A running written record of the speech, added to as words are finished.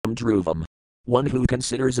Dhruvam Dhruvam. One who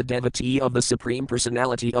considers a devotee of the Supreme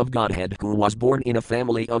Personality of Godhead who was born in a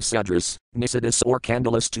family of Sudras, Nisidus or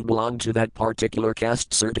Candalas to belong to that particular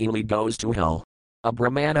caste certainly goes to hell. A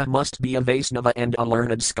Brahmana must be a Vaisnava and a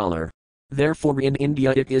learned scholar. Therefore in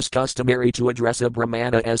India it is customary to address a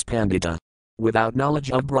Brahmana as Pandita. Without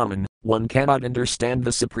knowledge of Brahman, one cannot understand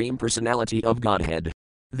the Supreme Personality of Godhead.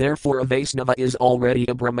 Therefore a Vaisnava is already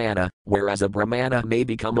a Brahmana, whereas a Brahmana may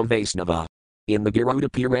become a Vaisnava. In the Garuda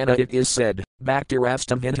Purana it is said,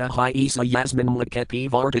 Bhaktirasthavinta hi isa yasmin mlakapi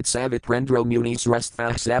vartat saviprendro munis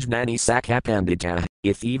rasthah sajnani sakapandita.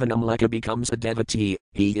 If even Amlaka becomes a devotee,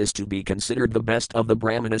 he is to be considered the best of the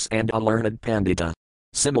Brahmanas and a learned Pandita.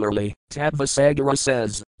 Similarly, Tadvasagara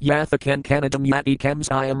says, Yathakan kanadam yati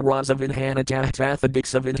kamsayam rasavinhanatah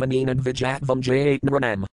tathadiksavinhaninad vijatvam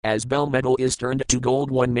jayatnranam. As bell metal is turned to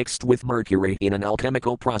gold when mixed with mercury in an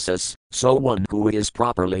alchemical process, so one who is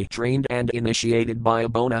properly trained and initiated by a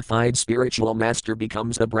bona fide spiritual master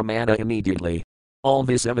becomes a Brahmana immediately. All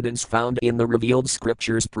this evidence found in the revealed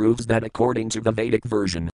scriptures proves that according to the Vedic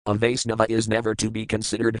version, a Vaisnava is never to be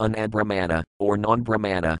considered an Abrahmana, or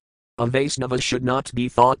non-Brahmana. A Vaisnava should not be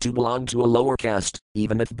thought to belong to a lower caste,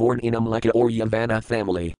 even if born in Amlaka or Yavana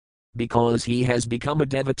family. Because he has become a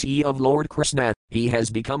devotee of Lord Krishna, he has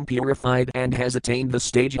become purified and has attained the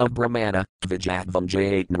stage of Brahmana, Vijatvam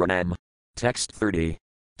Jayatnranam. Text 30.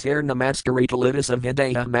 Ter Namaskari Kalidasa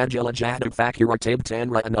Videha Majala Jadu Fakura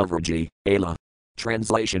Tabtanra Anuvraji, Ala.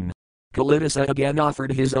 Translation. Kalidasa again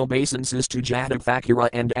offered his obeisances to Jadavakura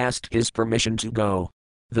and asked his permission to go.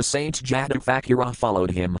 The saint Jadavakura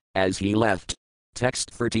followed him, as he left.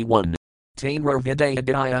 Text 31. Tainra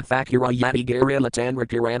Vidayadaya Fakura Yati Garila Tanra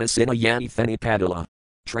Kiranasina Yati Thani Padala.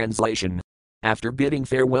 Translation. After bidding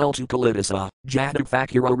farewell to Kalidasa,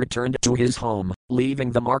 Jadavakura returned to his home,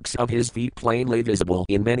 leaving the marks of his feet plainly visible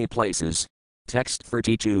in many places. Text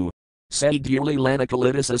 32. Say dearly Lana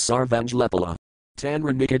Kalidasa Sarvanjlepala.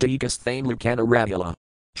 Tanra Nikadikas Thane Lucana Rahila.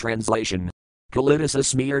 Translation. Kalidasa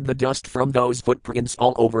smeared the dust from those footprints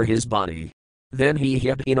all over his body. Then he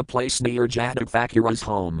hid in a place near Jadavakura's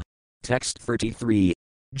home. Text 33.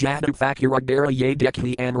 Jadavakura Dara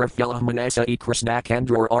Yadekhi Anrafela Manasa e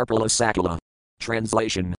Krishnakandror Arpala Sakala.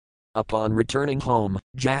 Translation. Upon returning home,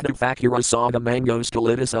 Jadavakura saw the mangoes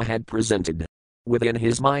Kalidasa had presented. Within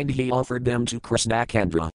his mind he offered them to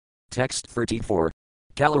Krishnakandra. Text 34.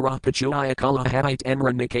 Kalara Pachuaya Kalahite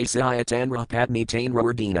Enra Nikasaya Tanra Padni Tainra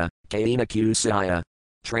Urdina, Kaina Kusaya.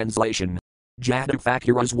 Translation.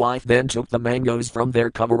 Jadavakura's wife then took the mangoes from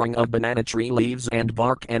their covering of banana tree leaves and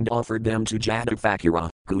bark and offered them to Jadavakura,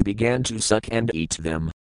 who began to suck and eat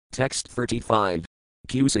them. Text 35.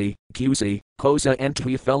 Kusi, Kosa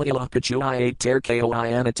Entwi Felila Pachuaya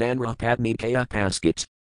Terkaoiana Tanra Padni Kaya Pasket.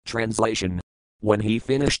 Translation. When he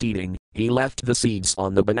finished eating, he left the seeds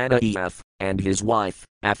on the banana leaf, and his wife,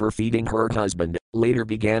 after feeding her husband, later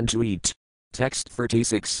began to eat. Text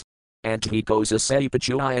 36. Antikosa se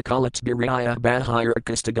pachuaya kalat biraya bahir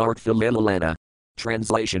akastagart phililana.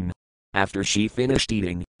 Translation. After she finished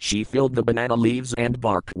eating, she filled the banana leaves and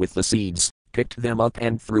bark with the seeds, picked them up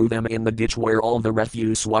and threw them in the ditch where all the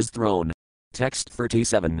refuse was thrown. Text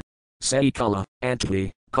 37. Se kala,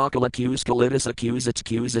 Antwi. Kakala Kalidasa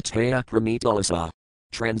Kusat Hea Pramitalasa.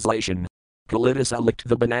 Translation. Kalidasa licked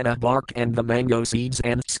the banana bark and the mango seeds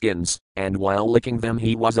and skins, and while licking them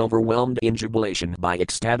he was overwhelmed in jubilation by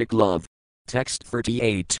ecstatic love. Text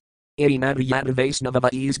 38. Idimata Yadavasnavava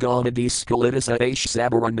is Galadis Kalidasa Aish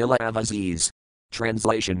Sabaranila Avaziz.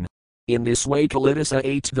 Translation. In this way Kalidasa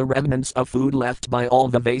ate the remnants of food left by all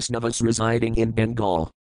the Vaisnavas residing in Bengal.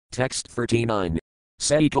 Text 39.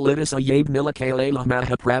 Say Kalidasa Yab Nilakalela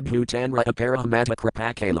Mahaprabhu Tanra Apara Mata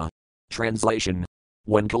Kripakala. Translation.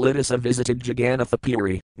 When Kalidasa visited Jagannatha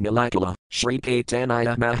Puri, Nilakala, Sri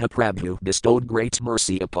Caitanya Mahaprabhu bestowed great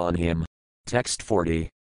mercy upon him. Text 40.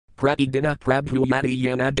 Pratidina Prabhu Yati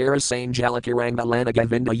Yana Darasane Jalakiranga Lana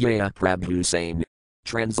Govinda Yaya Prabhu Sane.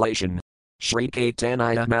 Translation. Sri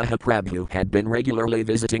Caitanya Mahaprabhu had been regularly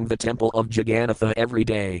visiting the temple of Jagannatha every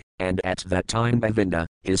day, and at that time Govinda,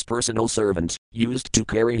 his personal servant, used to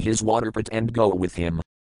carry his water pot and go with him.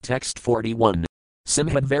 Text 41.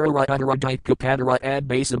 Simhadvara Uttaradite Kapadara ad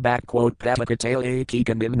basa Papakatale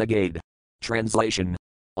Kikanimnagade. Translation.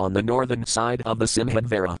 On the northern side of the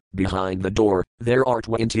Simhadvara, behind the door, there are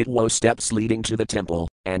 22 steps leading to the temple,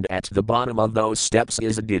 and at the bottom of those steps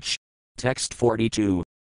is a ditch. Text 42.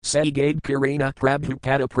 Sagade Kirina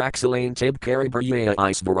Prabhupada Praxalane Tib Karibarya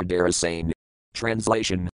Isvaradarasane.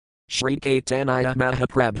 Translation. Sri Caitanya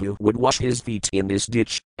Mahaprabhu would wash his feet in this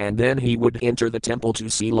ditch, and then he would enter the temple to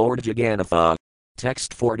see Lord Jagannatha.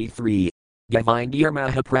 Text 43. Gavindir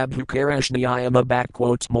Mahaprabhu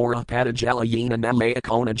Karashnayama Mora Patajalayena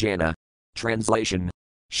Nalayakona Jana. Translation.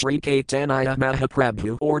 Sri Caitanya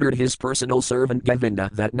Mahaprabhu ordered his personal servant Govinda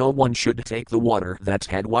that no one should take the water that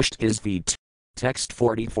had washed his feet. Text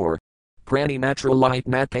 44. Prani Matralite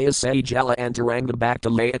Matpayasai Jala Antaranga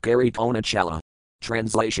Bhaktalaya Karitona Chala.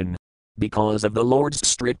 Translation. Because of the Lord's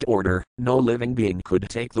strict order, no living being could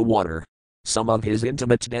take the water. Some of his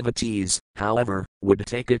intimate devotees, however, would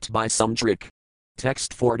take it by some trick.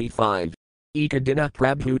 Text 45. Ekadina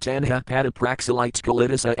Prabhu Tanha Padapraxalite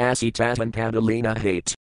Kalidasa Asitatan Padalina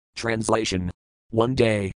Hate. Translation. One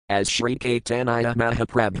day, as Sri Caitanya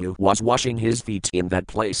Mahaprabhu was washing his feet in that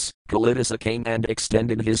place, Kalidasa came and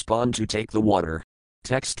extended his palm to take the water.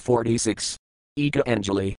 Text 46. Eka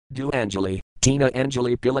Anjali, Du Anjali, Tina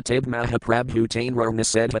Anjali Pilatib Mahaprabhu Tainro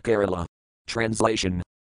Nisedha Kerala. Translation.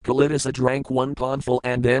 Kalidasa drank one palmful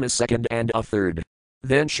and then a second and a third.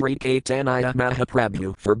 Then Sri Caitanya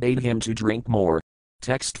Mahaprabhu forbade him to drink more.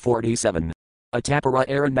 Text 47. Atapara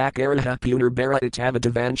Aranmak Araha Punerbara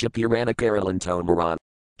Itavadavancha Purana Karalantomara.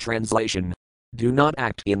 Translation. Do not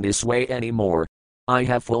act in this way anymore. I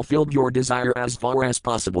have fulfilled your desire as far as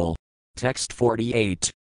possible. Text 48.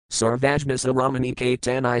 Sarvajnasa Ramani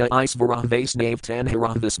Caitanya Isvara Vaisnav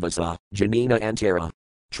Tanhara Visvasa, Janina Antara.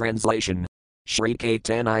 Translation. Sri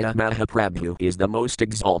Caitanya Mahaprabhu is the most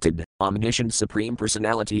exalted, omniscient Supreme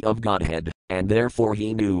Personality of Godhead, and therefore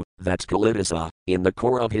he knew that Kalidasa, in the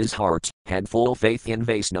core of his heart, had full faith in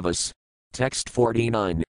Vaisnavas. Text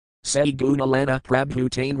 49. Say Gunalana Prabhu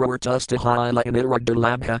Tainrartustahila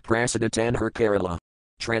Aniragdalabha Prasadatan her Kerala.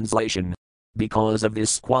 Translation. Because of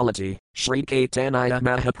this quality, Sri Caitanya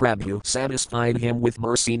Mahaprabhu satisfied him with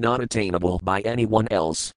mercy not attainable by anyone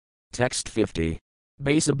else. Text 50.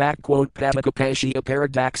 Basa Patakapashi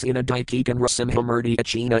Paradax in a Daikikan Rasimhamurti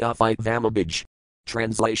Achina Afite Vamabij.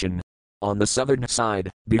 Translation. On the southern side,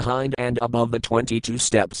 behind and above the 22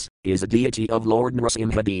 steps, is a deity of Lord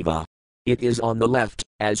Nrsimhadeva. It is on the left,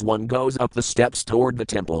 as one goes up the steps toward the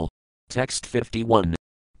temple. Text 51.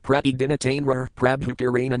 Pratidinatainrar Prabhu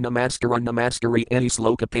Kirana Namaskari Any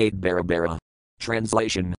Sloka Paid Barabara.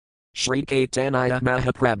 Translation. Sri Caitanya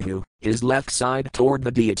Mahaprabhu, his left side toward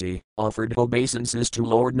the deity, offered obeisances to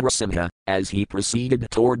Lord Nrsimha, as he proceeded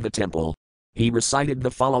toward the temple. He recited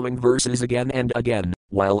the following verses again and again,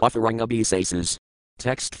 while offering obeisances.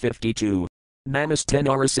 Text 52. Namaste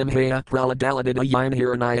Narasimhaya Praladalidida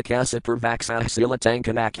Yinhiranayakasa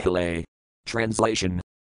Pervaksahsilatankanakhile. Translation.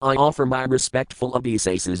 I offer my respectful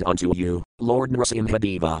obeisances unto you, Lord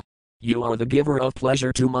Nrsimhadeva. You are the giver of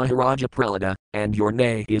pleasure to Maharaja Pralada, and your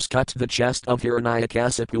nay is cut the chest of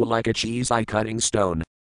Hiranyakasipu like a cheese cutting stone.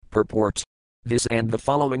 Purport. This and the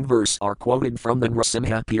following verse are quoted from the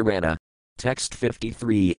Nrsimha Purana. Text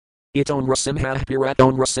 53. Iton Nrsimha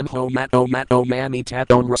Puraton Nrsimho Yato Yami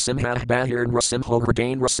Taton Nrsimha Bahir Nrsimho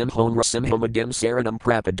Hrdane Nrsimho Nrsimho Madim Saranam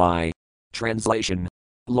Prapadai. Translation.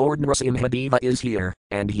 Lord Nrsimhadeva is here,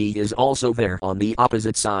 and he is also there on the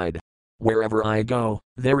opposite side. Wherever I go,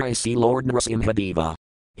 there I see Lord Nrsimhadeva.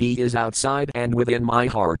 He is outside and within my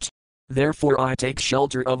heart. Therefore I take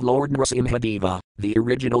shelter of Lord Nrsimhadeva, the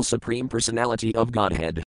original Supreme Personality of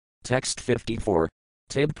Godhead. Text 54.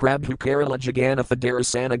 Tib Prabhu Kerala Jagannatha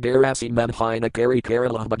Darasana Garasi Madhina Kari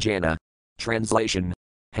Kerala Bhajana. Translation.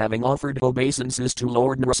 Having offered obeisances to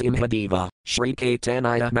Lord Nrsimhadeva, Sri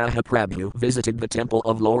Caitanya Mahaprabhu visited the temple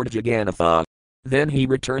of Lord Jagannatha. Then he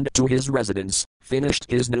returned to his residence, finished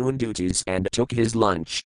his noon duties and took his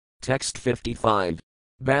lunch. Text 55.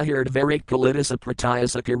 Bahird Varik Kalidasa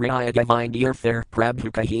Pratyasa Kiraya Gavindir Fair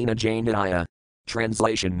Prabhu Kahina Jainaya.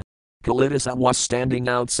 Translation. Kalidasa was standing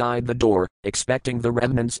outside the door, expecting the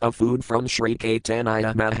remnants of food from Sri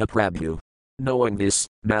Caitanya Mahaprabhu. Knowing this,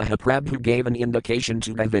 Mahaprabhu gave an indication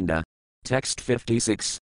to Govinda. Text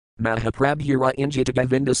 56. Mahaprabhura Injita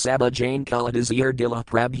Govinda Sabha Jain Kaladazir Dila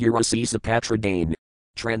Prabhura Sisa Patradane.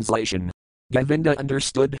 Translation. Govinda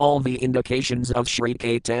understood all the indications of Sri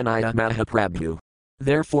Caitanya Mahaprabhu.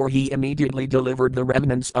 Therefore he immediately delivered the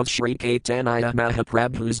remnants of Sri Caitanya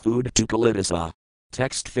Mahaprabhu's food to Kalidasa.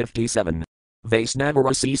 Text 57.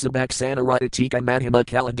 Vaisnavara Sisa Baksanaratika Madhima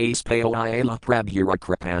Kalades Pao Iala Prabhura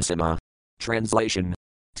Kripasima. Translation.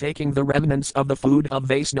 Taking the remnants of the food of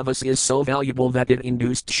Vaisnavas is so valuable that it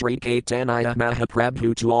induced Sri Caitanya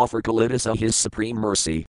Mahaprabhu to offer Kalidasa his supreme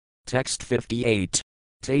mercy. Text 58.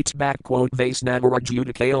 Tate Vaisnavara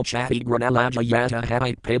Judikale Chati Granalaja Yata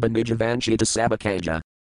Habit Pabanija Sabakaja.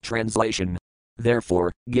 Translation.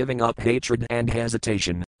 Therefore, giving up hatred and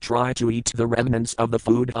hesitation, try to eat the remnants of the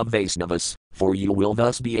food of Vaisnavas, for you will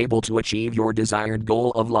thus be able to achieve your desired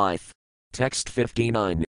goal of life. Text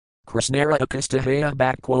 59. Krishnara Akastahaya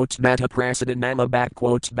Mata Prasadanama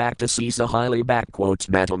Bhakta Sisa Highly Mata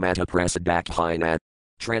Prasadakhinat.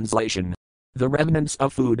 Translation. The remnants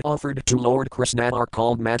of food offered to Lord Krishna are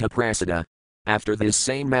called Mata Prasada. After this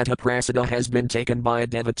same Mata Prasada has been taken by a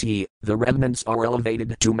devotee, the remnants are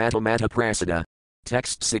elevated to Mata Prasada.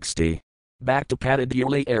 Text 60. Bhaktapada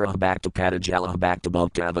Duli Era Bhaktapada Jala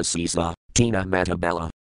Bhaktavotava Sisa, Tina Mata Bala.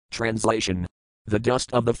 Translation. The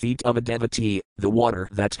dust of the feet of a devotee, the water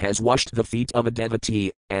that has washed the feet of a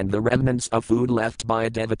devotee, and the remnants of food left by a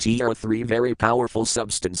devotee are three very powerful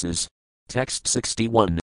substances. Text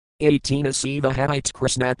 61. 18 Siva Hait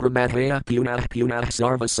Krishna Pramadhaya Punah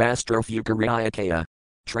Sarva Sastra Fukarayakaya.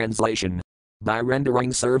 Translation. By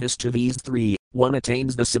rendering service to these three, one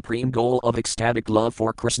attains the supreme goal of ecstatic love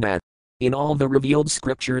for Krishna. In all the revealed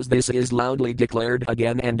scriptures this is loudly declared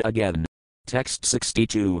again and again. Text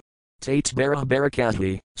 62. Tate Bara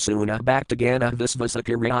Barakati, Suna Bhaktagana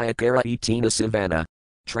Visvasakirayakara Etina Sivana.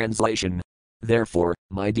 Translation. Therefore,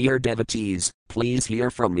 my dear devotees, please hear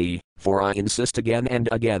from me, for I insist again and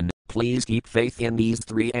again, please keep faith in these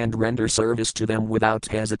three and render service to them without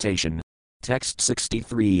hesitation. Text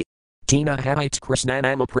 63. Tina Hait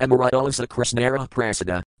Krishnanama Premarayalasa Krishnara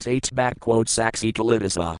Prasada, Tate Saksi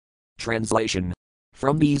Kalidasa. Translation.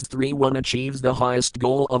 From these three one achieves the highest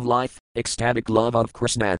goal of life, ecstatic love of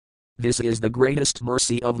Krishna. This is the greatest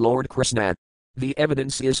mercy of Lord Krishna. The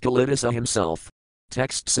evidence is Kalidasa himself.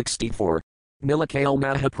 Text 64. Nilakale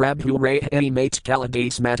Mahaprabhu Rahe Mate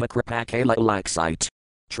Kaladas Matakrapakala Laksite.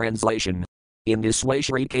 Translation. In this way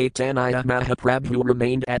Sri Caitanya Mahaprabhu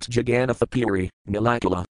remained at Jagannathapuri,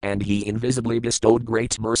 Nilakala, and he invisibly bestowed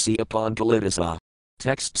great mercy upon Kalidasa.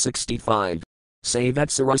 Text 65. Say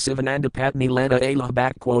Vatsara Sivananda Patni Lana Ala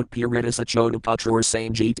Puridasa Chodaputra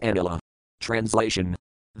Sanjit Anila. Translation.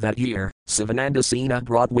 That year, Sivananda Sena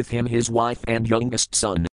brought with him his wife and youngest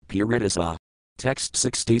son, Puridasa. Text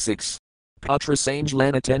 66. Putra Sanj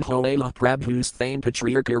Lana Tenho Ala Prabhu's Thane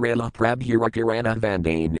Patriarkarela Prabhurakirana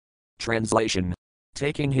Vandane. Translation.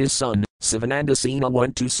 Taking his son, Sivananda Sena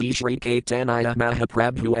went to see Sri Caitanya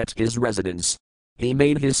Mahaprabhu at his residence. He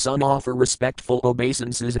made his son offer respectful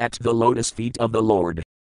obeisances at the lotus feet of the Lord.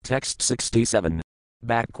 Text 67.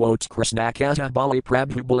 Krishna Kata Bali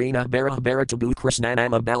Prabhu Balina Bara Baratabu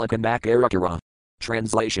Krishnanama Balakanakarakara.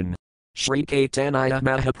 Translation. Sri Caitanya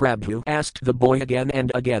Mahaprabhu asked the boy again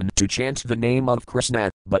and again to chant the name of Krishna,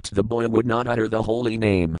 but the boy would not utter the holy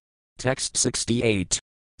name. Text 68.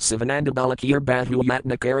 Sivananda Balakir Bahu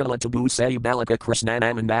Yatna Kerala Tabu Say Balaka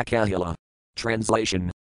Krishnanamandakahila.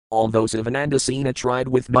 Translation. Although Sivananda Sena tried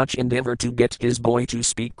with much endeavor to get his boy to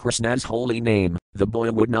speak Krishna's holy name, the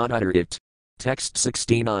boy would not utter it. Text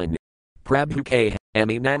 69. Prabhu K.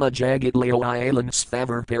 Ami Nama Jagat Leo Ialan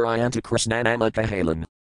Svavar Parayanta Krishnanama Kahalan.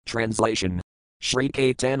 Translation. Sri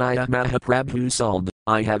Caitanya Mahaprabhu said,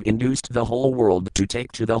 I have induced the whole world to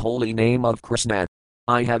take to the holy name of Krishna.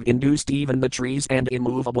 I have induced even the trees and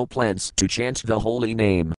immovable plants to chant the holy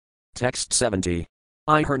name. Text 70.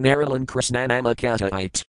 I her Naralan Krishnanama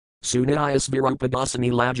Katahite. Sunayas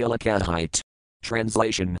Virupadasani Lajalakahite.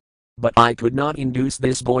 Translation. But I could not induce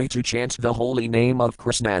this boy to chant the holy name of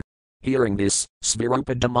Krishna. Hearing this,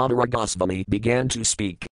 Svirupa Damodara Goswami began to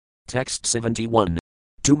speak. Text 71.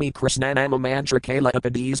 To me Krishnanama Mantra Kala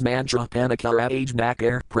Upadis Mantra Panakara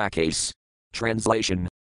Ajnakar Prakase. Translation.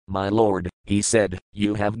 My Lord, he said,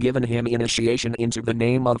 you have given him initiation into the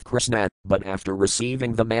name of Krishna, but after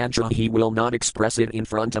receiving the mantra he will not express it in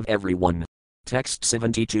front of everyone. Text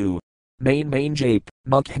 72. Main Jape,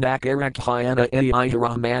 Mukhnakaraghyana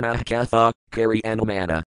Iharamana Katha, Kari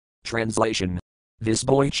Anumana. Translation. This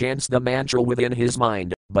boy chants the mantra within his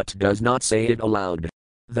mind, but does not say it aloud.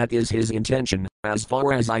 That is his intention, as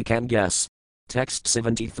far as I can guess. Text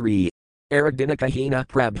 73. Aradinakahina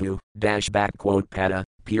Prabhu, pada,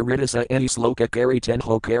 Puridasa Eni Sloka Kari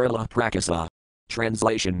Tenho Kerala Prakasa.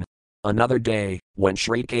 Translation. Another day, when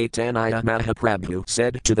Sri Caitanya Mahaprabhu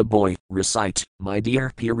said to the boy, recite, my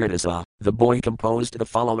dear Puridasa, the boy composed the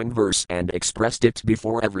following verse and expressed it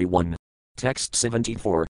before everyone. Text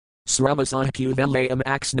 74. Sravasahu Velayam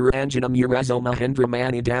Axnaranjanam Urazo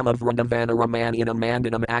Mahendramanidam of Vrindavanaram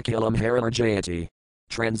Mandanam Akilam Haranjayati.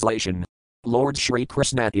 Translation. Lord Shri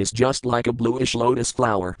Krishna is just like a bluish lotus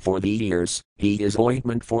flower for the ears, he is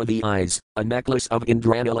ointment for the eyes, a necklace of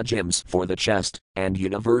Indranila gems for the chest, and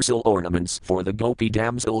universal ornaments for the gopi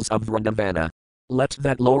damsels of Vrindavana. Let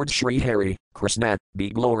that Lord Shri Hari, Krishna, be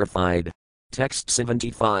glorified. Text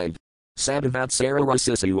 75. Sadhavatsara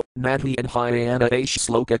Rasisu, Madhi Adhyayana Aish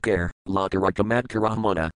Slokakar,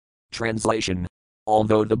 Lakarakamad. Translation.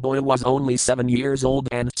 Although the boy was only 7 years old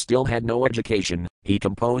and still had no education, he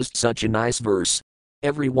composed such a nice verse.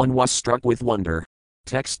 Everyone was struck with wonder.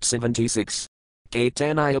 Text 76.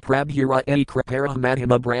 Caitanya Prabhura e Kripara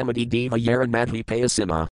Madhima Brahmadi Deva Yaran Madhi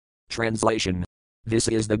Payasima. Translation. This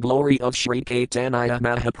is the glory of Sri Caitanya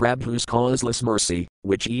Mahaprabhu's causeless mercy,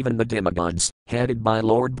 which even the demigods, headed by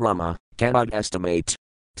Lord Brahma, cannot estimate.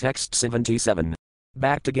 Text 77.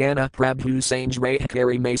 Bhaktagana Prabhu Sanj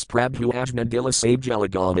Rahakari Mas Prabhu Ajna Dila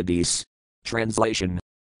Sabjalagavadis. Translation.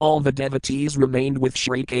 All the devotees remained with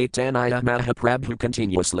Sri Caitanya Mahaprabhu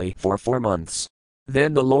continuously for 4 months.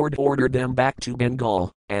 Then the Lord ordered them back to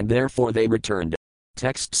Bengal, and therefore they returned.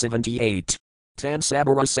 Text 78. Tan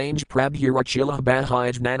Sabara Sanj Prabhura Chila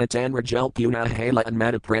Bahij Nanatan Rajal Puna Hala and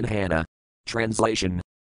Madapranhana. Translation.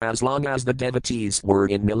 As long as the devotees were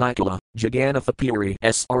in Nilakala, Jagannatha Puri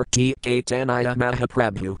Srt Caitanya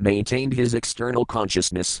Mahaprabhu maintained his external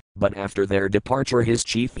consciousness, but after their departure his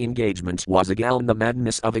chief engagement was again the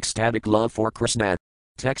madness of ecstatic love for Krishna.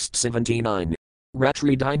 Text 79.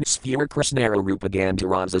 Ratri Dine Sphere Krishnara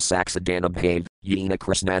Rupagandharaza Saksadana Bhave, Yena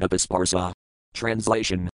Krishnadapasparsa.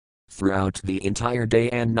 Translation. Throughout the entire day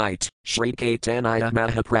and night, Sri Caitanya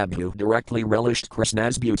Mahaprabhu directly relished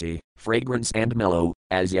Krishna's beauty, fragrance and mellow,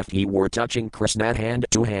 as if he were touching Krishna hand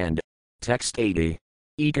to hand. Text 80.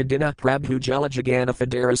 Ekadina Prabhu Jala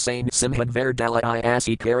Jagannatha Sane Simhadvardala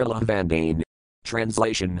Iasi Kerala Vandane.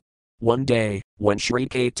 Translation. One day, when Sri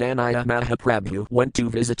Caitanya Mahaprabhu went to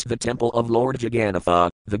visit the temple of Lord Jagannatha,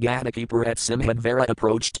 the Gadakeeper at Simhadvara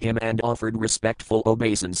approached him and offered respectful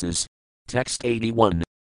obeisances. Text 81.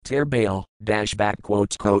 Terbale,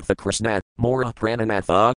 _the Krishna, Mora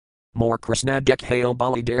Prananatha. More Krishna Dekhale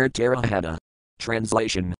Bali Dare Terahada.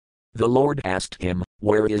 Translation. The Lord asked him,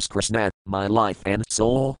 Where is Krishna, my life and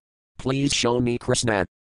soul? Please show me Krishna.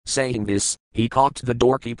 Saying this, he caught the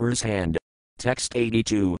doorkeeper's hand. Text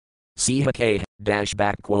 82. Sihake, _in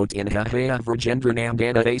Hahaya Vrajendra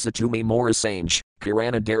Namdana Asatumi Morasange,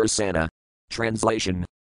 Kirana Darasana. Translation.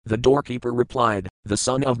 The doorkeeper replied, The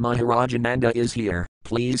son of Maharajananda is here,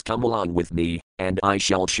 please come along with me, and I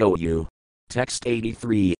shall show you. Text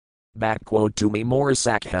 83. To me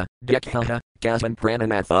Morasakha, Dekhaha, Kavan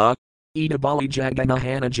Prananatha. Edabali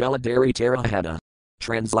Jaganahana Jaladari Terahada.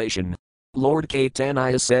 Translation. Lord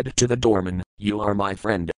Caitanya said to the doorman, You are my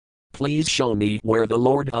friend. Please show me where the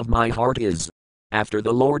Lord of my heart is. After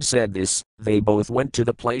the Lord said this, they both went to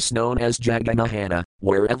the place known as Jaganahana,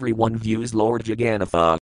 where everyone views Lord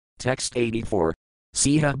Jagannatha. Text 84.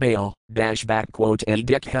 Siha Bale,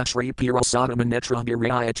 Edekha Shri Pirasadamanetra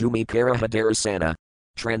Biraya Tumi Karahadarasana.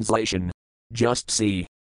 Translation. Just see.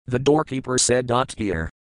 The doorkeeper said. Here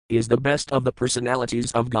is the best of the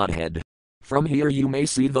personalities of Godhead. From here you may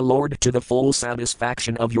see the Lord to the full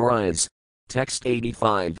satisfaction of your eyes. Text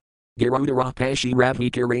 85. Garudara Pashi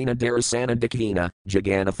Rabhi Kirana Darasana Dakina,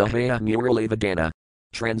 Jagannathahaya Muralivadana.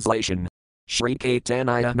 Translation. Sri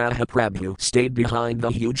Caitanya Mahaprabhu stayed behind the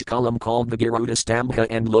huge column called the Garuda Stambha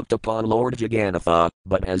and looked upon Lord Jagannatha,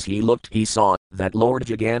 but as he looked he saw that Lord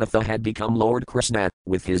Jagannatha had become Lord Krishna,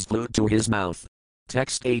 with his flute to his mouth.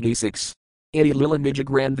 Text 86. Idilila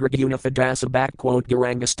Nijagrandhragunafadasa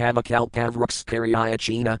Garangastavikalpavrux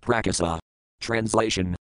Karyayachina Prakasa.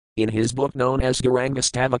 Translation. In his book known as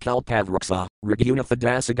Garangastavikalpavruksa,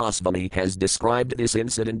 Raghunatha Goswami has described this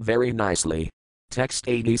incident very nicely. Text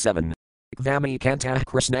 87. Vami Kantah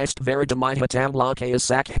Krishnast Varadamaihatam Lakaya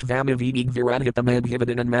Saktvami Vidig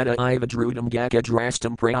Viradhitamabhivadan Mata Ivadrudam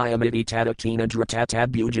Gakadrastam Prayamidi Tadakina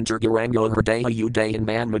Dratatabhujantar Garango Hridaya Udayan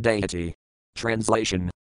Manmadayati. Translation.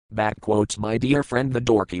 My dear friend the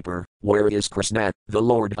doorkeeper, where is Krishna, the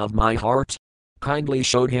Lord of my heart? Kindly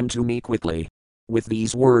showed him to me quickly. With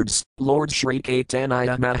these words, Lord Sri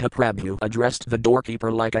Caitanya Mahaprabhu addressed the doorkeeper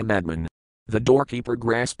like a madman. The doorkeeper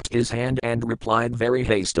grasped his hand and replied very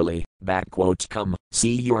hastily, Come,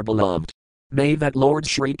 see your beloved. May that Lord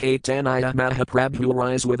Sri Caitanya Mahaprabhu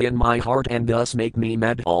rise within my heart and thus make me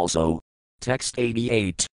mad also. Text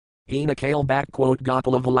 88. Hinakale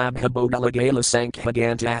Gopala Vallabha Bodalagala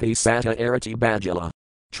Sankhagantati Sata Arati Bajala.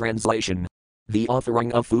 Translation. The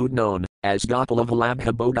offering of food known as Gopala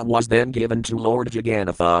Vallabha Boda was then given to Lord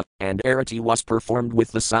Jagannatha, and Arati was performed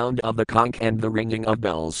with the sound of the conch and the ringing of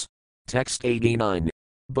bells. Text 89.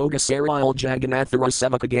 Bogasaril Jagannathara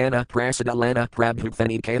Sevakagana Prasadalana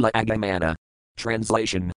Prabhuthani Kala Agamana.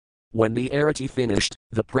 Translation. When the arati finished,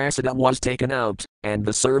 the prasada was taken out, and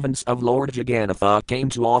the servants of Lord Jagannatha came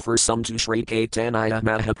to offer some to Sri Caitanya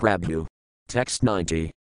Mahaprabhu. Text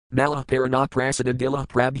 90. Malaparana Prasada Dila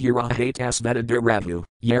Prabhura Hatasveda Duravu,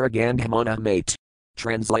 Yaragandhamana Mate.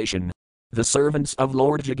 Translation. The servants of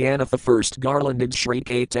Lord Jagannatha first garlanded Sri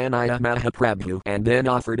Caitanya Mahaprabhu and then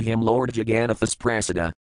offered him Lord Jagannatha's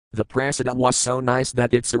prasada. The prasada was so nice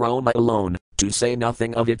that its aroma alone to say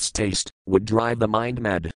nothing of its taste, would drive the mind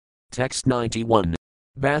mad. Text 91.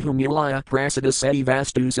 Bahumulaya prasada seti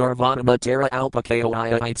vastu sarvanama tera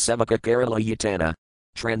alpakayoaya itsevaka kerala yatana.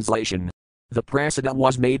 Translation. The prasada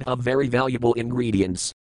was made of very valuable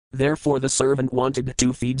ingredients. Therefore the servant wanted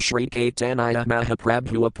to feed Sri Caitanya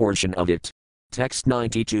Mahaprabhu a portion of it. Text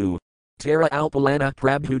 92. Tera alpalana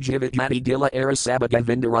prabhu jivitmati dilla arasaba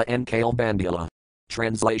Govindara and Kale Bandila.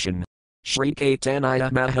 Translation. Sri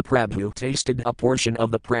Caitanya Mahaprabhu tasted a portion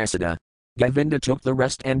of the prasada. Govinda took the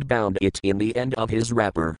rest and bound it in the end of his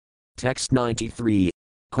wrapper. Text 93.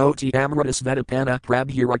 Koti amritas vedapana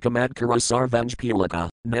prabhurakamadkara sarvanj pulaka,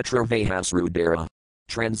 netra vahasrudara.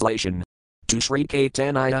 Translation. To Sri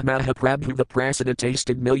Caitanya Mahaprabhu the prasada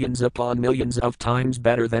tasted millions upon millions of times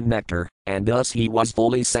better than nectar, and thus he was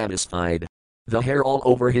fully satisfied. The hair all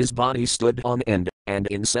over his body stood on end, and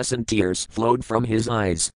incessant tears flowed from his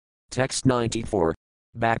eyes. Text 94.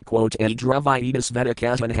 Adravidas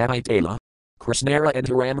Vedakatan Haitala. Krishnara and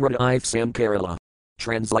Haramrata Sam Kerala.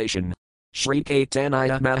 Translation. Sri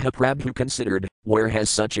Caitanya Mahaprabhu considered, where has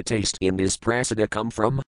such a taste in this prasada come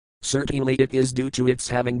from? Certainly it is due to its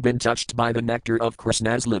having been touched by the nectar of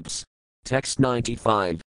Krishna's lips. Text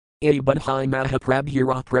 95. Ibadhai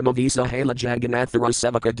Mahaprabhura Premavisa Hala Jagannathara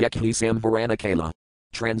Sevaka Dekhi Samvaranakala.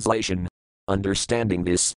 Translation. Understanding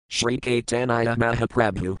this, Sri Caitanya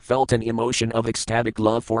Mahaprabhu felt an emotion of ecstatic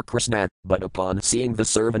love for Krishna, but upon seeing the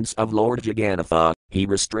servants of Lord Jagannatha, he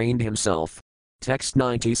restrained himself. Text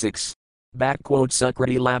 96.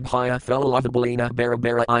 Sukriti Labhaya Thelavabalina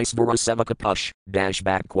Barabara Isvara Sevaka Push,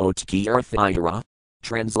 ki Arthihara.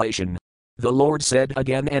 Translation. The Lord said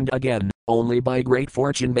again and again, only by great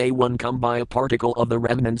fortune may one come by a particle of the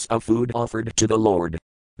remnants of food offered to the Lord.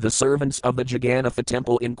 The servants of the Jagannatha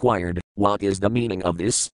temple inquired, what is the meaning of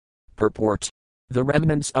this? Purport. The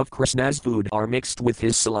remnants of Krishna's food are mixed with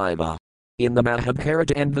his saliva. In the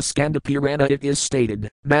Mahabharata and the Skanda Purana it is stated,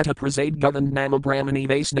 Mata Prasad Govand Nama Brahmani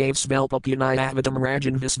Vaisnav Svalpapunayavatam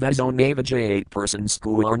Rajan Visvazonavaja. 8 persons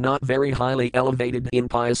who are not very highly elevated in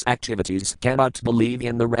pious activities cannot believe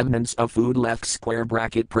in the remnants of food left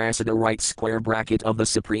prasada right of the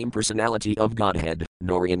Supreme Personality of Godhead,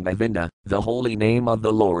 nor in Govinda, the holy name of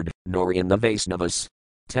the Lord, nor in the Vaisnavas.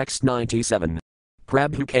 Text 97.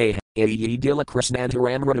 Prabhu K. Ayidila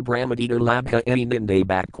Krishnantaramrata Brahmadita Labha Any Ninde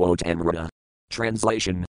Amrita.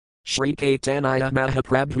 Translation. Sri Caitanya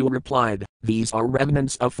Mahaprabhu replied, these are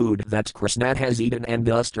remnants of food that Krishna has eaten and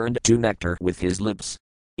thus turned to nectar with his lips.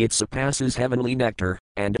 It surpasses heavenly nectar,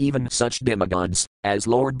 and even such demigods, as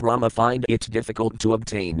Lord Brahma find it difficult to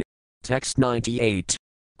obtain. Text 98.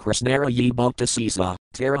 Krishnara ye bhakta sisa,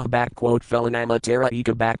 tera felanama tera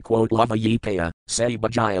eka lava ye paya, seti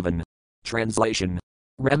bajayavan. Translation.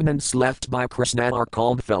 Remnants left by Krishna are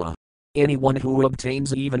called phela. Anyone who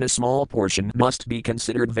obtains even a small portion must be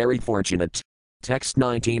considered very fortunate. Text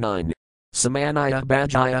 99. Samanaya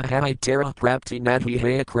bhajaya haitera prapti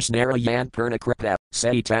nadhihaya Krishnara yan purnakrita,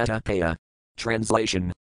 seti tata paya.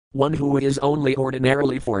 Translation. One who is only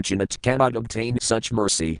ordinarily fortunate cannot obtain such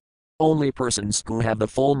mercy. Only persons who have the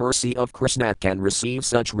full mercy of Krishna can receive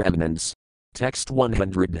such remnants. Text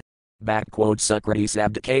 100. Sukriti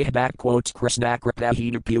Sabdake Krishna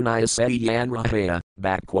Kripahita Punaya Seti Yan Rahaya,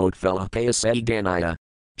 Philipaya Seti Danaya.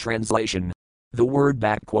 Translation. The word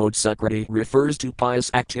Sukriti refers to pious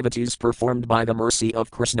activities performed by the mercy of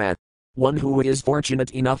Krishna. One who is fortunate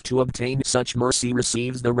enough to obtain such mercy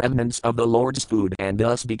receives the remnants of the Lord's food and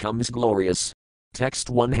thus becomes glorious. Text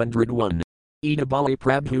 101. Idabali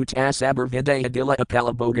Prabhu Tasabar Vidya Dila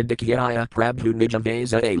Apalaboga Dikyaya Prabhu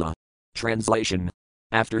Nijavesa Ala. Translation.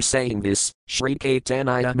 After saying this, Sri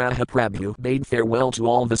Caitanya Mahaprabhu bade farewell to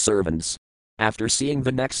all the servants. After seeing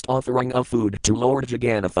the next offering of food to Lord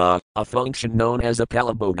Jagannatha, a function known as a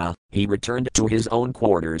Palaboga, he returned to his own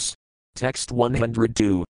quarters. Text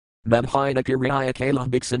 102. Mabhina Kiraya Kala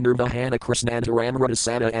Bixanurvahana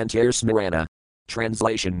Krishnantaramradasana Antar Smarana.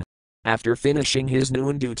 Translation. After finishing his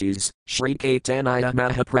noon duties, Sri Caitanya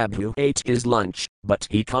Mahaprabhu ate his lunch, but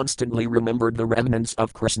he constantly remembered the remnants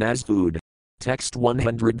of Krishna's food. Text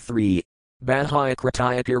 103. Bahaya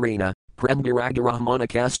Kritaya Kirina,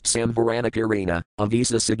 Premgaragarahmanakast Samvaranakirina,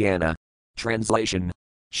 Avisa Sagana. Translation.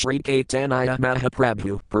 Sri Caitanya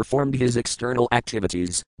Mahaprabhu performed his external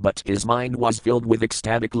activities, but his mind was filled with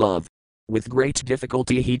ecstatic love. With great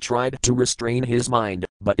difficulty he tried to restrain his mind,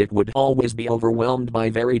 but it would always be overwhelmed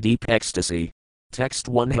by very deep ecstasy. Text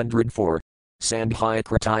 104. Sandhya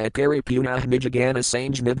Kritaya Kari Punah Nijagana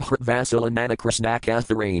Sange Nibhrat Vasilanana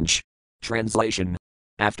Krishnakatharange. Translation.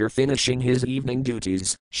 After finishing his evening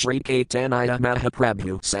duties, Sri Caitanya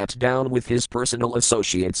Mahaprabhu sat down with his personal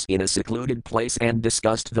associates in a secluded place and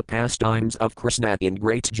discussed the pastimes of Krishna in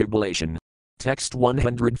great jubilation. Text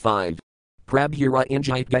 105. Prabhura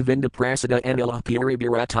Injit Govinda Prasada Anila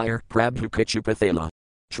Puribhiratire Prabhu Kichupathala.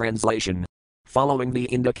 Translation. Following the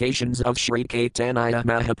indications of Sri Caitanya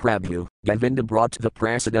Mahaprabhu, Govinda brought the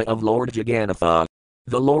prasada of Lord Jagannatha.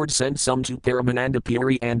 The Lord sent some to Paramananda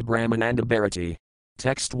Puri and Brahmananda Bharati.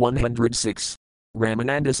 Text 106.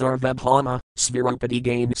 Ramananda Sarvabhauma, Svirupati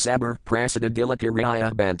gain Sabar Prasada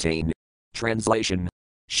Dilakariya Bantain. Translation.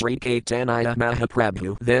 Sri Caitanya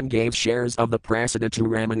Mahaprabhu then gave shares of the prasada to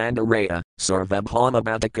Ramananda Raya, Sarvabhauma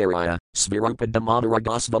Bhattacharya, Svirupa Damodara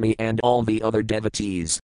Goswami and all the other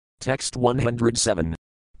devotees. Text 107.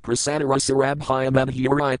 Prasadara Sarabhaya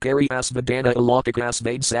Madhuri Kari Asvadana Alakikas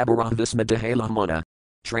Vade Sabara Vismadahala Muna.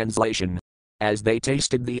 Translation. As they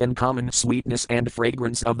tasted the uncommon sweetness and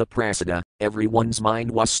fragrance of the prasada, everyone's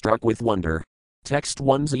mind was struck with wonder. Text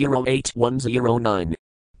 108-109.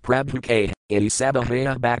 Prabhuke,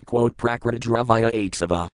 Isabahaya Prakrita Dravaya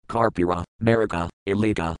Atsava, Karpira, Marika,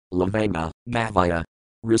 Ilika, Lavanga, Gavaya.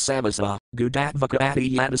 Rasavasa, Gudatvaka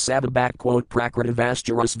Adi Yadasaba Prakrita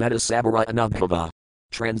Vasturas Vedasabara Anubhava.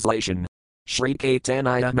 Translation. Sri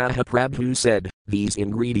Caitanya Mahaprabhu said, these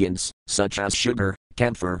ingredients, such as sugar,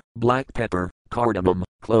 camphor, black pepper, cardamom,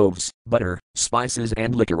 cloves, butter, spices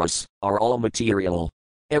and licorice, are all material.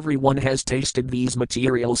 Everyone has tasted these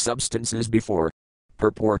material substances before.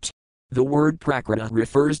 Purport. The word prakrita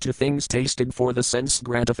refers to things tasted for the sense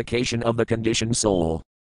gratification of the conditioned soul.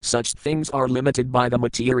 Such things are limited by the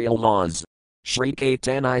material laws. Sri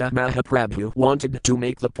Caitanya Mahaprabhu wanted to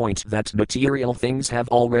make the point that material things have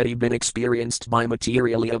already been experienced by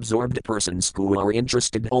materially absorbed persons who are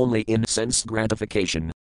interested only in sense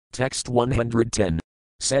gratification. Text 110.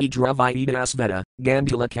 Sadravaidasveda,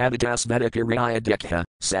 Gandhila Kavadasveda Kiraya Dekha,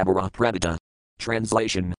 Sabara Pradita.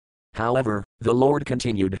 Translation. However, the Lord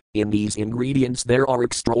continued, in these ingredients there are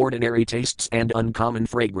extraordinary tastes and uncommon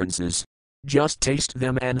fragrances. Just taste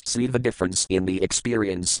them and see the difference in the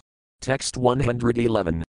experience. Text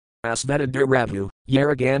 111. Asveda Duravu,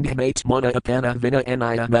 Yaragandhamate Muna Apana Vina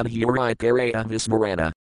Anaya Madhuri Karaya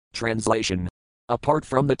Vismarana. Translation. Apart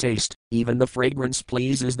from the taste, even the fragrance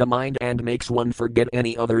pleases the mind and makes one forget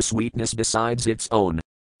any other sweetness besides its own.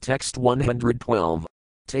 Text 112.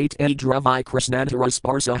 Tate Dravai Krishnantara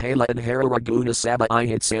Sparsa Hala and Hararaguna Saba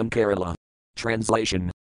Ihitsam Kerala. Translation.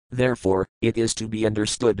 Therefore, it is to be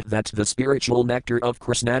understood that the spiritual nectar of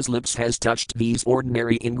Krishna's lips has touched these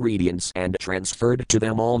ordinary ingredients and transferred to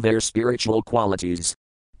them all their spiritual qualities.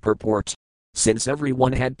 Purport. Since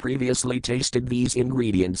everyone had previously tasted these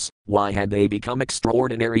ingredients, why had they become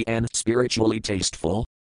extraordinary and spiritually tasteful?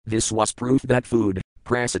 This was proof that food,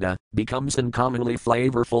 prasada, becomes uncommonly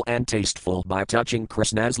flavorful and tasteful by touching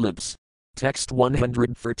Krishna's lips. Text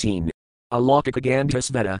 113. Alokika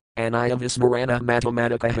Gandhasveda, Anaya Vismarana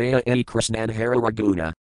Matematika Haya E Krishnanhara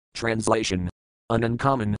Raguna. Translation. An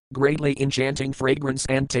uncommon, greatly enchanting fragrance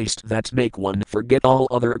and taste that make one forget all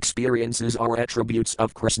other experiences are attributes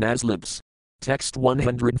of Krishna's lips. Text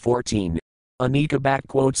 114. Anika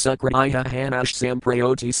Sakranaya Hanash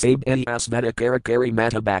Samprayoti Sab Edi Asveda Karakari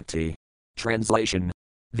Mata Bhakti. Translation.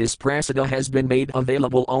 This prasada has been made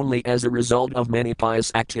available only as a result of many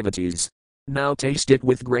pious activities. Now taste it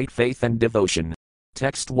with great faith and devotion.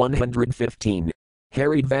 Text 115.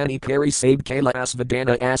 Haridvani Pari Sab Kala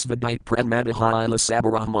Asvadana Asvadite Pramadahila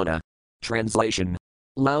Sabarahmana. Translation.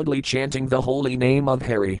 Loudly chanting the holy name of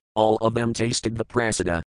Hari, all of them tasted the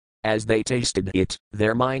prasada. As they tasted it,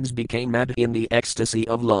 their minds became mad in the ecstasy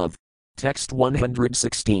of love. Text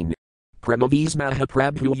 116. Pramavis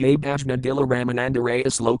Mahaprabhu Yabhajna Dila Ramanandaraya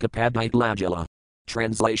Slokapadite Lajala.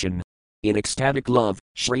 Translation. In ecstatic love,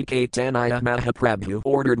 Sri Caitanya Mahaprabhu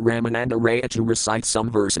ordered Ramananda Raya to recite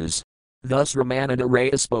some verses. Thus Ramananda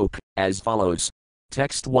Raya spoke, as follows.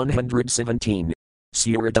 Text 117.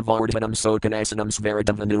 Suratavardhanam Sokanasanam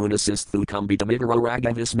Svaradavanunasisthu Kambitamivara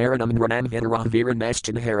Ragavismaranam Ranam Vidara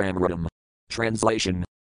Viranashtan Haramradam. Translation.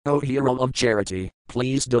 O hero of charity,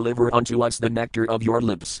 please deliver unto us the nectar of your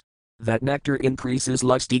lips. That nectar increases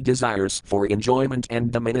lusty desires for enjoyment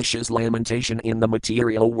and diminishes lamentation in the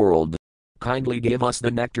material world. Kindly give us the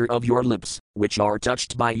nectar of your lips, which are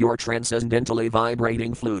touched by your transcendentally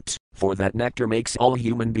vibrating flute, for that nectar makes all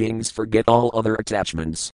human beings forget all other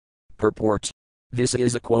attachments. Purport. This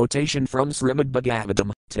is a quotation from Srimad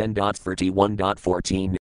Bhagavatam,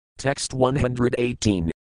 10.31.14. Text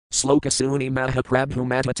 118. Slokasuni Mahaprabhu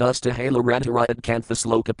Matatusta Hala Radharad Kantha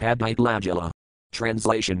Sloka Padite Lajala.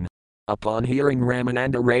 Translation. Upon hearing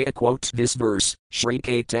Ramananda Raya quote this verse, Sri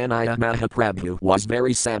Caitanya Mahaprabhu was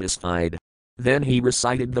very satisfied. Then he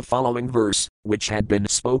recited the following verse, which had been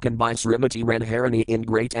spoken by Srimati Radharani in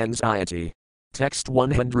great anxiety. Text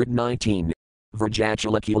 119.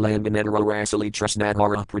 Vrajachalakilambinetara rasali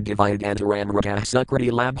trasnadhara pradivayagantaramrakah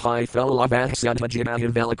sukriti labhai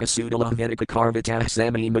felavahsadhajibah velikasudala venika karvatah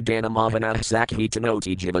sami madanamavanah sakhi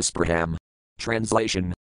tanoti jivaspraham.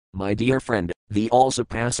 Translation. My dear friend, the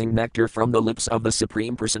all-surpassing nectar from the lips of the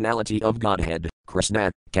Supreme Personality of Godhead,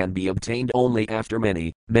 Krishna, can be obtained only after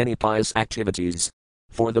many, many pious activities.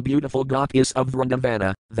 For the beautiful goddess of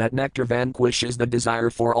Vrindavana, that nectar vanquishes the desire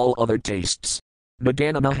for all other tastes.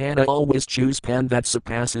 Madana Mahana always choose pan that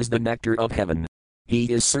surpasses the nectar of heaven.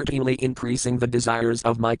 He is certainly increasing the desires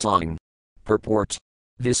of my tongue. Purport.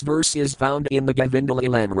 This verse is found in the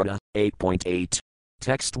Govindalilamrita, 8.8.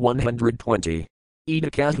 Text 120.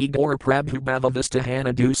 Idakahi Gaur Prabhu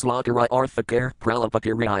Bhavavistahana Duslakara Arthakar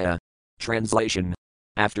Pralapakariya. Translation.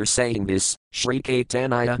 After saying this, Sri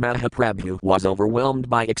Caitanya Mahaprabhu was overwhelmed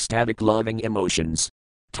by ecstatic loving emotions.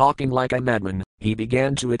 Talking like a madman, he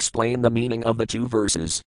began to explain the meaning of the two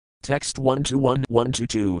verses. Text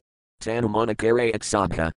 121-122. Tanumanakare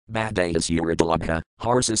Aksabha, Badayas Yuradalabha,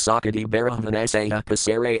 Harsasakati Bharavanasaya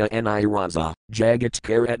Pasaraya Niraza, Jagat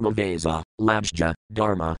Karatmavasa, Labjja,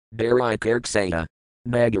 Dharma, Darai Karksaya.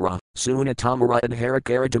 Nagara, Sunatamara and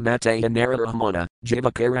Harakaradamate and Nararamana,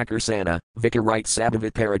 Jivakarakasana, Vikarite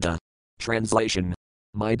Sabhaviparada. Translation.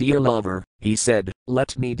 My dear lover, he said,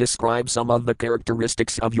 let me describe some of the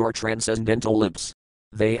characteristics of your transcendental lips.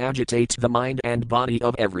 They agitate the mind and body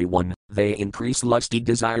of everyone, they increase lusty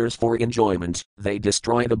desires for enjoyment, they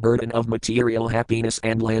destroy the burden of material happiness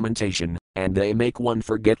and lamentation, and they make one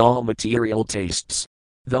forget all material tastes.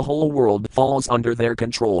 The whole world falls under their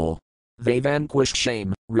control. They vanquish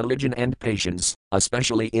shame, religion and patience,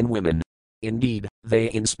 especially in women. Indeed,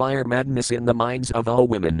 they inspire madness in the minds of all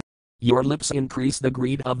women. Your lips increase the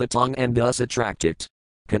greed of the tongue and thus attract it.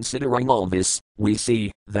 Considering all this, we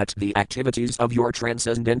see that the activities of your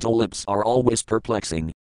transcendental lips are always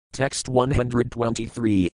perplexing. Text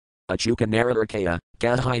 123. Achuka Nararakaya,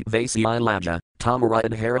 Kahite Vasi Laja, Tamara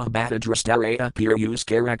Adhara Bhatadrastaraya Piryus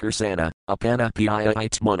Karakarsana, Apana Piya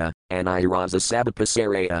Itmana, Aniraza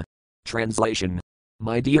Sabapasaraya. Translation.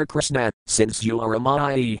 My dear Krishna, since you are a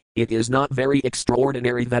Maya, it is not very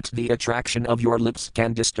extraordinary that the attraction of your lips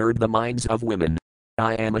can disturb the minds of women.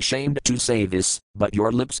 I am ashamed to say this, but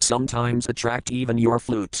your lips sometimes attract even your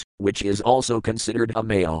flute, which is also considered a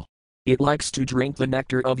male. It likes to drink the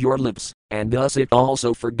nectar of your lips, and thus it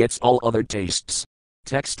also forgets all other tastes.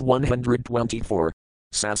 Text 124.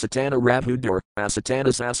 Sasatana Ravhudur, Asatana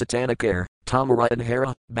Sasatanakar, Tamara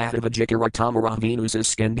Adhara, Bhatavajikara Tamara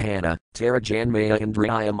Venusas Skandhana, Tara Janmaya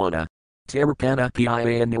Indriyamana. Tarapana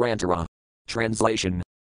Piya Nirantara. Translation.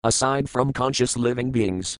 Aside from conscious living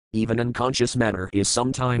beings, even unconscious matter is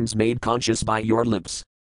sometimes made conscious by your lips.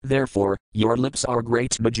 Therefore, your lips are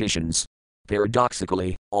great magicians.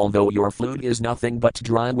 Paradoxically, although your flute is nothing but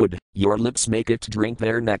dry wood, your lips make it drink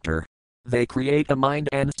their nectar. They create a mind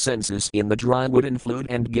and senses in the dry wooden flute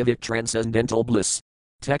and give it transcendental bliss.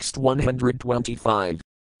 Text 125.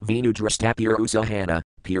 Venudrastapira Usahana,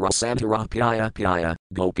 Pirasantara Pya Pya,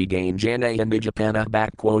 Gopigan Janaya Nijapana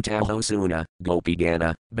Ahosuna,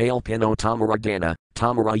 Gopigana, Balpino Tamaradana,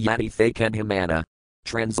 Tamara Yati Thakanhimana.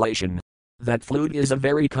 Translation. That flute is a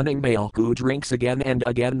very cunning male who drinks again and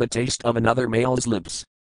again the taste of another male's lips.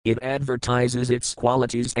 It advertises its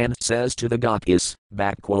qualities and says to the goddess,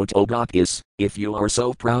 O goddess, if you are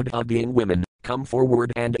so proud of being women, come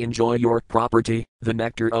forward and enjoy your property, the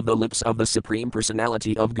nectar of the lips of the Supreme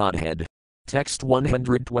Personality of Godhead. Text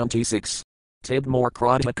 126. Tibmor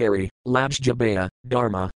Kradhakari, Labjabaya,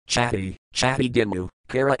 Dharma, Chatti Dimu,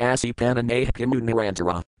 Kara Asipana Nahimu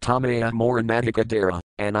Nirantara, Tamaya Moranadika Dara,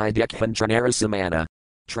 Anidekhantra Samana.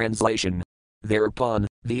 Translation. Thereupon,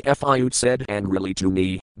 the Fiut said angrily to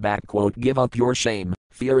me, give up your shame,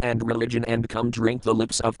 fear and religion and come drink the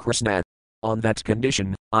lips of Krishna. On that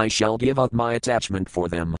condition, I shall give up my attachment for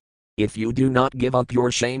them. If you do not give up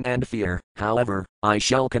your shame and fear, however, I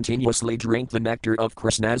shall continuously drink the nectar of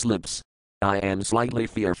Krishna's lips. I am slightly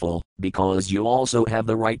fearful, because you also have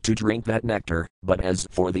the right to drink that nectar, but as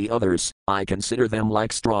for the others, I consider them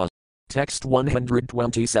like straw. Text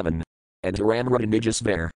 127. Antaramrita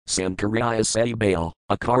Nijasvar, Samkaraya Say Baal,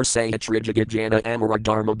 Akar Say Atrijagajana Amara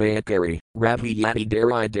Dharma Bayakari, Ravi Yati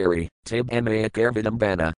Dari, Tib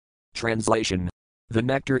Amayakarvidambana. Translation. The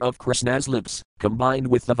nectar of Krishna's lips, combined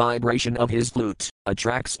with the vibration of his flute,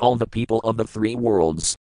 attracts all the people of the three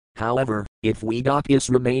worlds. However, If we gopis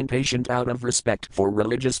remain patient out of respect for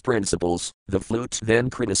religious principles, the flute then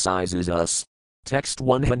criticizes us. Text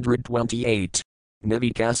 128.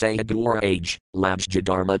 Nivikase Adura age,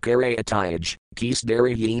 Labjadharma Kare Atayaj, Kis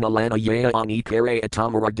Dari Yena Lana Yea Ani Kare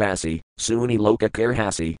Atamaradasi, Suni Loka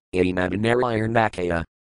Karhasi, Amadinarayan Nakaya.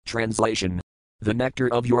 Translation. The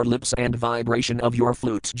nectar of your lips and vibration of your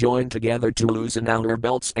flute join together to loosen our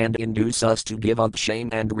belts and induce us to give up shame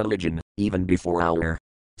and religion, even before our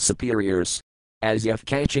superiors. As if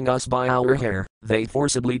catching us by our hair, they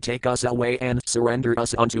forcibly take us away and surrender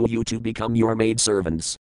us unto you to become your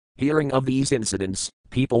maidservants. Hearing of these incidents,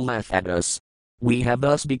 people laugh at us. We have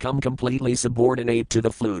thus become completely subordinate to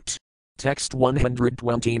the flute. Text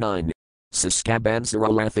 129. Siskabansara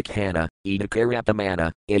Lathikhana,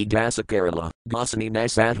 Edakarapamana, Adasakarala, Gosani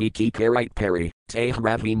Nasahi Ki Karite Peri,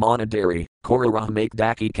 Tehravi Monadari, Korara Make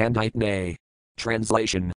Daki Kandite Ne.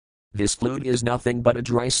 Translation. This flute is nothing but a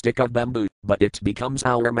dry stick of bamboo, but it becomes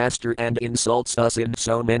our master and insults us in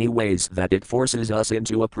so many ways that it forces us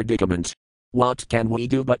into a predicament. What can we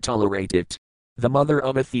do but tolerate it? The mother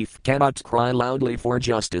of a thief cannot cry loudly for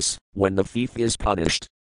justice when the thief is punished.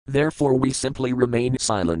 Therefore we simply remain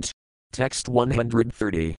silent. Text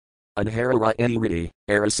 130. Anharara Eniridi,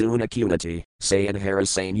 Arasuna Cunity, say Anhara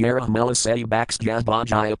Sanyara Melaseti Baxtya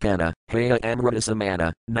Bajayapana, Haya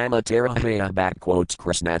Amritasamana, Namatara Haya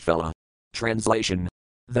Krishnathala. Translation.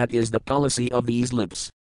 That is the policy of these lips.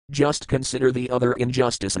 Just consider the other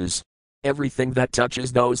injustices. Everything that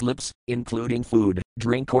touches those lips, including food,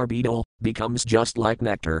 drink or betel, becomes just like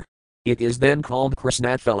nectar. It is then called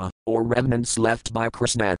Krishnathala, or remnants left by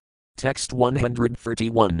Krishna. Text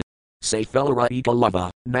 131. Saifelara Ekalava,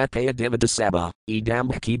 Nataya Devadasaba,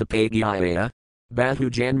 Edambhakidapagiyaya. Bahu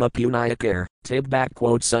Janma Punayakar, Tib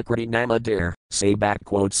Sukriti Namadare, say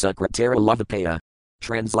Sukratara Lavapaya.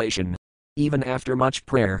 Translation. Even after much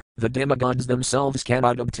prayer, the demigods themselves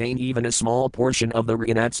cannot obtain even a small portion of the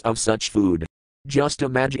renats of such food. Just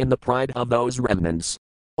imagine the pride of those remnants.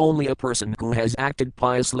 Only a person who has acted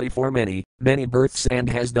piously for many, many births and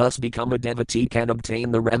has thus become a devotee can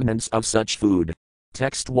obtain the remnants of such food.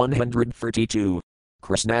 Text 132.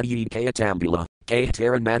 Krishnadi Kayatambula,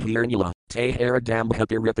 Kayatara Madhirnula, Tehara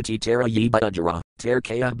Dambhapiripati Tara Yibajara,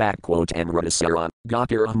 Terkaya Amritasara,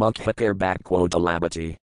 Gopira Mukhakar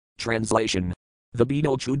Alabati. Translation. The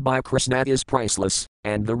betel chewed by Krishna is priceless,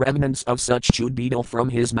 and the remnants of such chewed betel from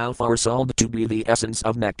his mouth are sold to be the essence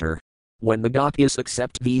of nectar. When the gopis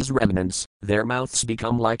accept these remnants, their mouths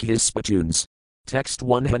become like his spittoons. Text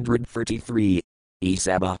 133.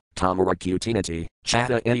 Isaba, Tamarakutinati,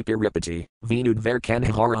 Chata Epiripati,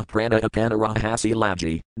 Vinudvarkanhara Prana Apanara Hasi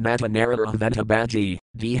Laji, Natanarara Ventabaji,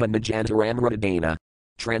 Diha Najantaramradana.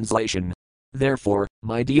 Translation. Therefore,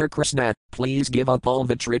 my dear Krishna, please give up all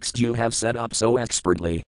the tricks you have set up so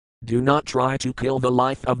expertly. Do not try to kill the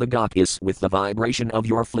life of the gopis with the vibration of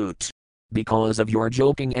your flute. Because of your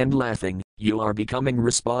joking and laughing, you are becoming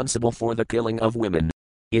responsible for the killing of women.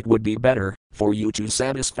 It would be better for you to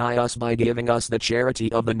satisfy us by giving us the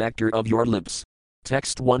charity of the nectar of your lips.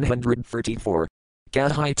 Text 134.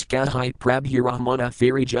 Kahite Prabhurahmana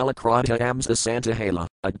Thiri Jalakrata Amsa Santahala,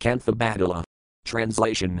 Adkantha Badala.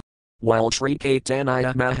 Translation. While Sri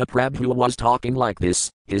Caitanya Mahaprabhu was talking like this,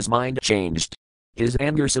 his mind changed. His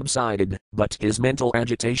anger subsided, but his mental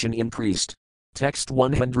agitation increased. Text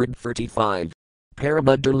 135.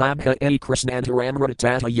 Paramadurlabha e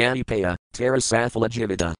Krishnantaramratata Yanipaya, Tarasathala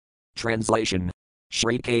Jivita. Translation.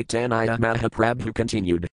 Sri Caitanya Mahaprabhu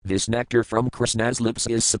continued, this nectar from Krishna's lips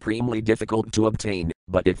is supremely difficult to obtain,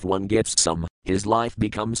 but if one gets some, his life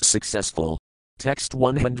becomes successful. Text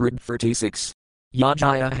 136.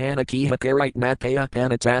 Yajaya Hanakiha Karite Matpaya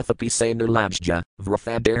Panatathapi Sainurlabjja,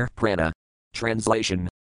 Vrafadare Prana. Translation.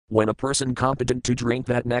 When a person competent to drink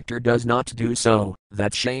that nectar does not do so,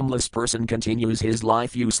 that shameless person continues his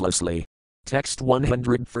life uselessly. Text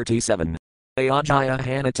 137. Ayajaya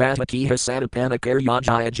Hanatatakiha Sadapanakar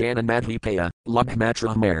Yajaya Janamadhipaya,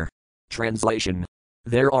 Lubhmatra Mer. Translation.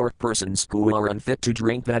 There are persons who are unfit to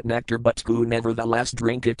drink that nectar but who nevertheless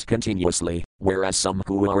drink it continuously, whereas some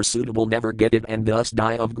who are suitable never get it and thus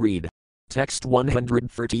die of greed. Text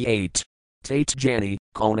 138. Tate Jani,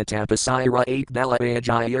 Konatapasira 8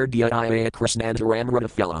 Dalajayardya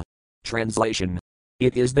Krishnantaramratafila. Translation.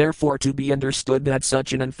 It is therefore to be understood that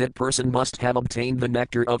such an unfit person must have obtained the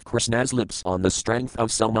nectar of Krishna's lips on the strength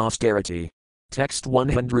of some austerity. Text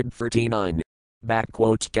 139.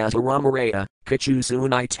 Kataramaraya,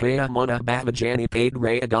 Kachusunitaya Mona Bhavajani Paid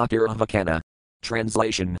Raya Gapiravakana.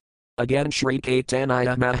 Translation. Again Sri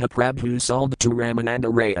Caitanya Mahaprabhu sold to Ramananda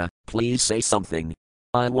Raya, please say something.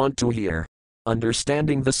 I want to hear.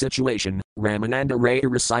 Understanding the situation, Ramananda Ray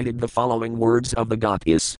recited the following words of the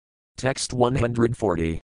Gopis. Text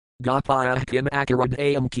 140. Gopaya kim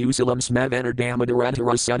akaradayam kusalam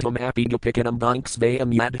smavanardamadarantara sutam apigapikanam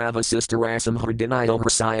banksvayam yadhava sisterasam hardinayo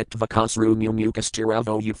hersayat vakasru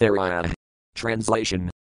mumukastiravo eutheraya.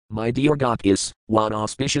 Translation. My dear Gopis, what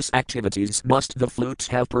auspicious activities must the flute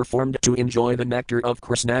have performed to enjoy the nectar of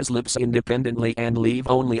Krishna's lips independently and leave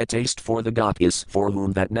only a taste for the Gopis for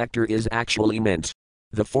whom that nectar is actually meant.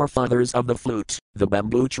 The forefathers of the flute, the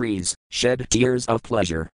bamboo trees, shed tears of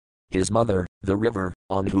pleasure. His mother, the river,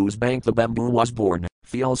 on whose bank the bamboo was born,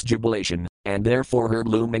 feels jubilation, and therefore her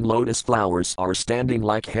blooming lotus flowers are standing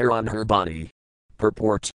like hair on her body.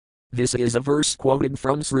 Purport. This is a verse quoted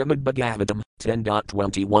from Srimad Bhagavatam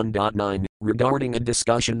 10.21.9 regarding a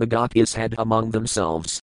discussion the Gopis had among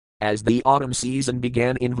themselves. As the autumn season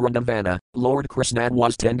began in Vrindavana, Lord Krishna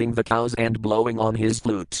was tending the cows and blowing on his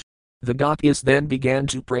flute. The Gopis then began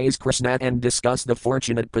to praise Krishna and discuss the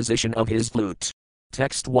fortunate position of his flute.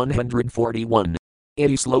 Text 141.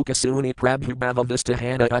 Iti slokasuni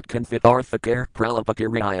prabhubhavavistahana utkanfitarthakar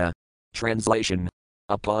pralapakiraya. Translation.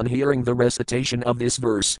 Upon hearing the recitation of this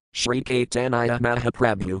verse, Sri Caitanya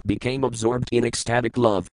Mahaprabhu became absorbed in ecstatic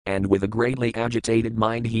love, and with a greatly agitated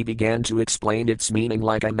mind he began to explain its meaning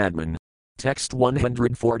like a madman. Text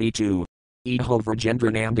 142. Eho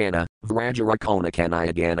Vrajendranandana,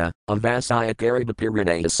 Vrajarakonakanayagana, Avasaya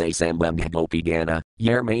Karibapirinaya say Sambambhagopigana,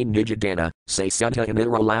 Yermain Nijadana, say Sutta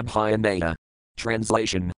Iniralabhayanaya.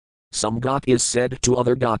 Translation. Some Gopis said to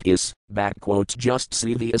other Gopis, just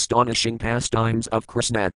see the astonishing pastimes of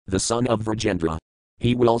Krishna, the son of Vrajendra.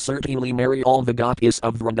 He will certainly marry all the Gopis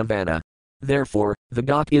of Vrindavana. Therefore, the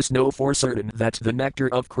Gopis know for certain that the nectar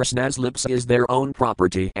of Krishna's lips is their own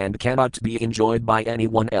property and cannot be enjoyed by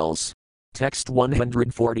anyone else. Text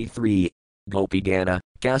 143. Gopigana,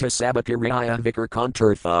 Kata Sabakiraya Vikar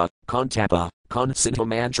Kontirtha, Kontapa,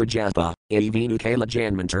 Konsintamantrajapa, Avinukala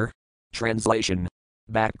Janmantar. Translation.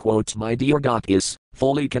 My dear Gopis,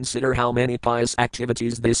 fully consider how many pious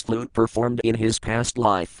activities this flute performed in his past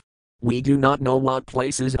life. We do not know what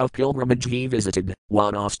places of pilgrimage he visited,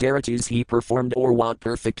 what austerities he performed, or what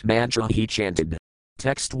perfect mantra he chanted.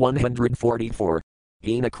 Text 144.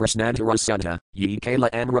 Hina Krishnadhara Sutta, Yikala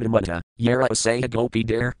Amradamata, Yara Asaya Gopi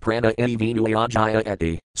Dare Prana Evinu Ajaya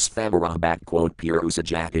Eti, Svamara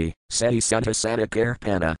Purusajati, Seti Sutta Satakar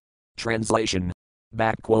Pana. Translation.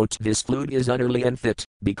 This flute is utterly unfit,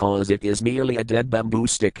 because it is merely a dead bamboo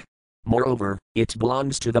stick. Moreover, it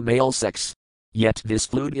belongs to the male sex. Yet this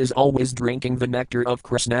flute is always drinking the nectar of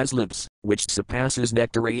Krishna's lips, which surpasses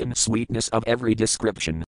nectarian sweetness of every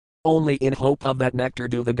description. Only in hope of that nectar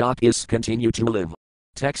do the Gopis continue to live.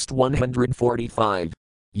 Text 145.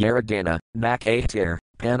 Yaradana, Nakahter,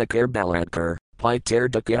 Panakar Baladkar, Piter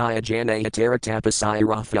Dakaya Janaya Taratapasai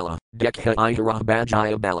Rafela, Dekha Ihara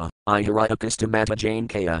Bajaya Bala, Ihara Akistamata Jain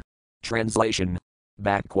Kaya. Translation.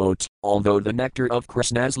 Although the nectar of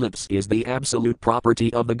Krishna's lips is the absolute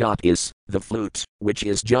property of the Gopis, the flute, which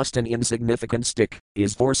is just an insignificant stick,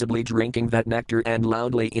 is forcibly drinking that nectar and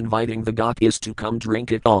loudly inviting the Gopis to come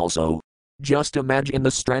drink it also. Just imagine the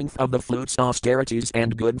strength of the flute's austerities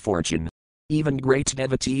and good fortune. Even great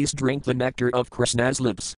devotees drink the nectar of Krishna's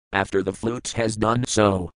lips, after the flute has done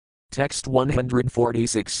so. Text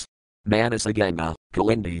 146. Manasaganga,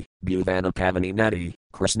 Kalindi, Bhuvana Pavani Nadi,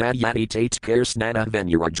 Krishna Yati Tate Kare Snana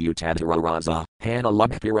Venyarajutadhara Raza, Hana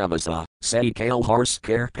Lubpiravasa, Say Kale Hars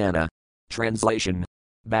Kare Pana. Translation.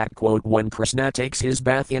 When Krishna takes his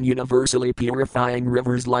bath in universally purifying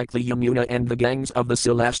rivers like the Yamuna and the Ganges of the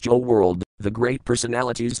celestial world, the great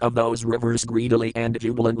personalities of those rivers greedily and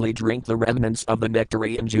jubilantly drink the remnants of the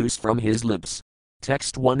nectarian juice from his lips.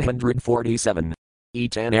 Text 147.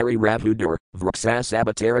 Etanari Ravudur, Vruksas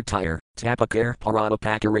Abatara Tire, Tapakar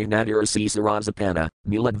Paranapakari Nadir Sisarazapana,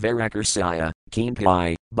 Mulad Varakar Saya,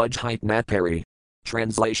 Keenpai, Bujhite Natpari.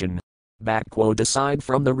 Translation. Aside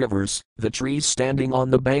from the rivers, the trees standing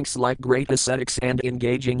on the banks like great ascetics and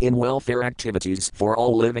engaging in welfare activities for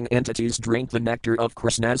all living entities drink the nectar of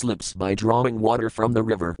Krishna's lips by drawing water from the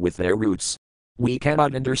river with their roots. We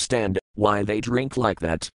cannot understand why they drink like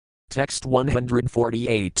that. Text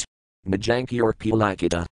 148. Najankyur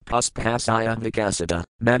Pulakita, Puspasaya Vikasita,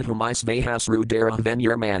 Madhumais Vahasrudara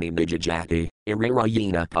Venyarmani Nijajati,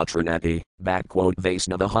 Irirayina Putranati,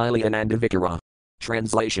 Vaisnava highly Anandavikara.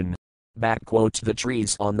 Translation. The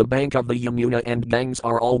trees on the bank of the Yamuna and Ganges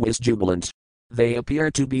are always jubilant. They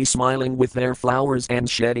appear to be smiling with their flowers and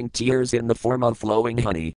shedding tears in the form of flowing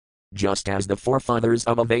honey. Just as the forefathers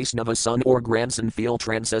of a Vaisnava son or grandson feel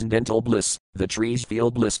transcendental bliss, the trees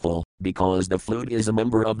feel blissful, because the flute is a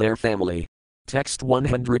member of their family. Text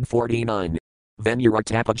 149. Venura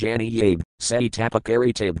Tapajani Yabe, Se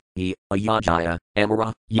Tapakari Tib, Ayajaya,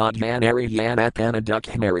 Emra, Yadyanari Yanapana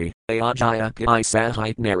Dukhmeri, Ayajaya Pi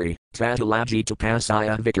Sahite Neri, Tatalaji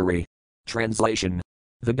Tapasaya Victory. Translation.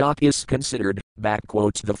 The gok is considered,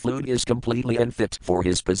 the flute is completely unfit for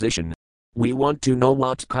his position. We want to know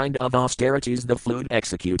what kind of austerities the flute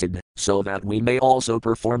executed, so that we may also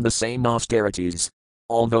perform the same austerities.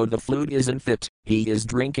 Although the flute is unfit, he is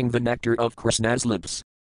drinking the nectar of Krishna's lips.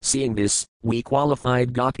 Seeing this, we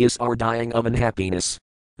qualified gokis are dying of unhappiness.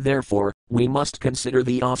 Therefore, we must consider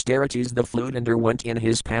the austerities the flute underwent in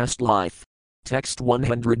his past life. Text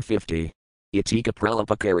 150. Itika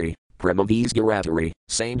pralapakari, premavis garatari,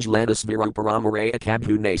 sange landis viruparamarea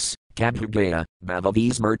kabhunes, kabhugaya,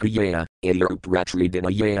 bhavavis merkayaya, idirupratri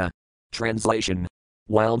dinayaya. Translation.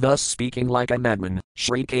 While thus speaking like a madman,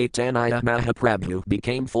 Sri Caitanya Mahaprabhu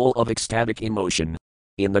became full of ecstatic emotion.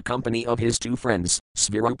 In the company of his two friends,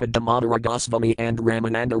 Svirupa Damodara Goswami and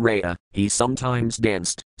Ramananda Raya, he sometimes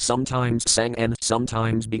danced, sometimes sang and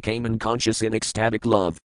sometimes became unconscious in ecstatic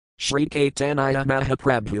love. Sri Caitanya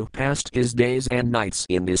Mahaprabhu passed his days and nights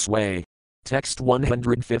in this way. Text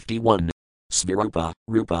 151. Svirupa,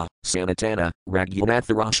 Rupa, Sanatana,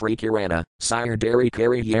 Raghunathara Sri Kirana, Sire Dari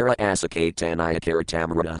Kariyara Asakatanya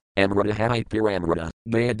Karatamrata, Amrata Hai Piramrata,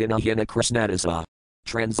 Gayadinahina Krishnadasa.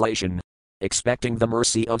 Translation. Expecting the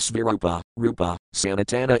mercy of Svirupa, Rupa,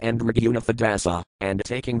 Sanatana and Raghunathadasa, and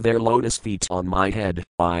taking their lotus feet on my head,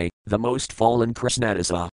 I, the most fallen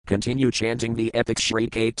Krishnadasa, continue chanting the epic Sri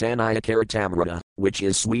Caitanya Karatamrata, which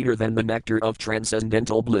is sweeter than the nectar of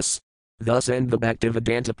transcendental bliss. Thus end the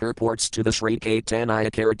Bhaktivedanta purports to the Sri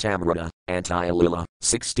Caitanya Karatamrita, Anti-Lila,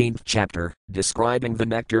 16th chapter, describing the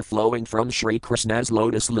nectar flowing from Sri Krishna's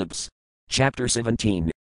lotus lips. Chapter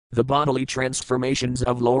 17. The bodily transformations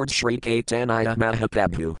of Lord Sri Caitanya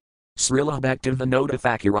Mahaprabhu. Srila Bhaktivinoda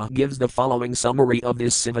Thakura gives the following summary of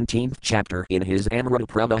this 17th chapter in his Amrita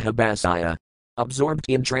Pravahabhasaya. Absorbed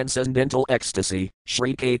in transcendental ecstasy,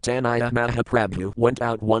 Sri Caitanya Mahaprabhu went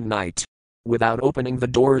out one night. Without opening the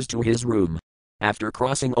doors to his room. After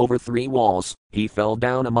crossing over 3 walls, he fell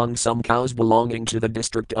down among some cows belonging to the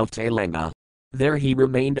district of Telanga. There he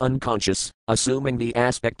remained unconscious, assuming the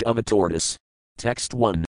aspect of a tortoise. Text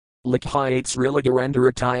 1. Likhayat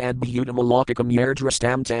Srilagarandharatayad Bhudamalokakam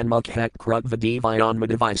Yerdrastam Tanmukhak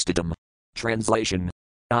Krugvadivayanmadivistitam. Translation.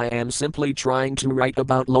 I am simply trying to write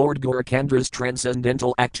about Lord Gaurakandra's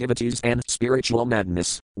transcendental activities and spiritual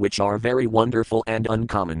madness, which are very wonderful and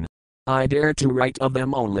uncommon. I dare to write of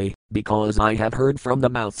them only, because I have heard from the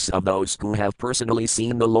mouths of those who have personally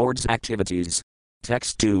seen the Lord's activities.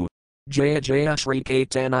 Text 2. Jaya Jaya Sri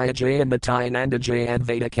Caitanya Jaya Nityananda Jaya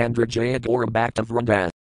Advaita Kandra Jaya Gaura Bhaktivinoda.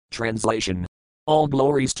 Translation. All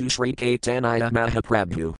glories to Sri Caitanya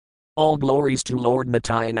Mahaprabhu. All glories to Lord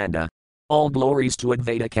Nityananda. All glories to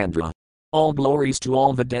Advaita Kandra. All glories to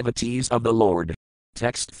all the devotees of the Lord.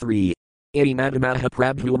 Text 3. Iti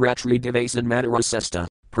Mahaprabhu Ratri Devasan Madarasesta.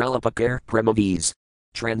 Pralapakar Premavis.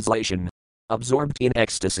 Translation. Absorbed in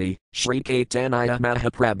ecstasy, Sri Caitanya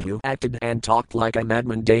Mahaprabhu acted and talked like a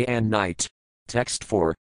madman day and night. Text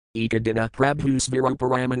 4. Ekadina Prabhu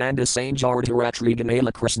Sviruparamananda Sanjardharatri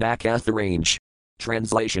Ganala Krishnakatharange.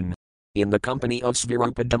 Translation. In the company of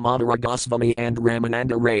Svirupa Damodara Goswami and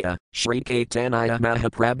Ramananda Raya, Sri Caitanya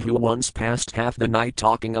Mahaprabhu once passed half the night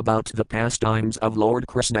talking about the pastimes of Lord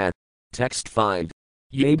Krishna. Text 5.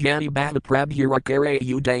 Yajani Bhavaprabhurakare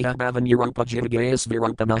Udaya Bhavanyarupa Jivagaya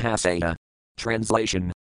Svirupa Mahasaya.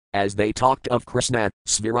 Translation. As they talked of Krishna,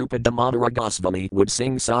 Svirupa Damodara Goswami would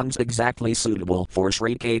sing songs exactly suitable for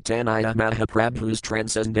Sri Caitanya Mahaprabhu's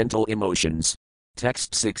transcendental emotions.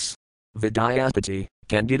 Text 6. Vidyapati,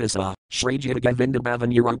 Candidasa, Sri Jivagavinda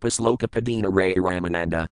Bhavanyarupa Slokapadina Ray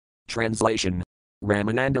Ramananda. Translation.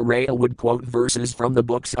 Ramananda Raya would quote verses from the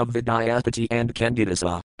books of Vidyapati and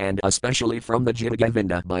Candidasa, and especially from the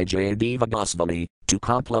Jivagavinda by Jayadeva Goswami, to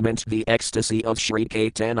complement the ecstasy of Sri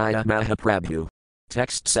Caitanya Mahaprabhu.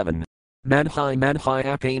 Text 7. Madhai Madhai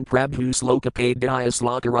Apane Prabhu Slokapadaya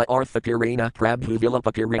Slakara Arthakarina Prabhu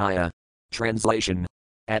Vilapakaraya. Translation.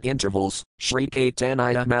 At intervals, Sri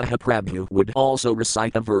Caitanya Mahaprabhu would also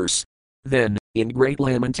recite a verse. Then, in great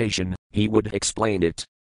lamentation, he would explain it.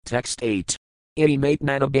 Text 8. Iti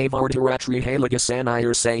Matnana Bhavardharatri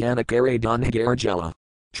Halagasanayar Sayanakare Donhagarjala.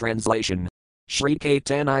 Translation. Sri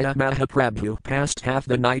Caitanya Mahaprabhu passed half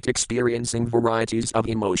the night experiencing varieties of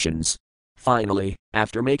emotions. Finally,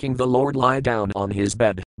 after making the Lord lie down on his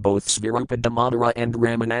bed, both Svirupa Damodara and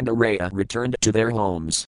Ramananda Raya returned to their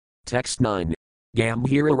homes. Text 9.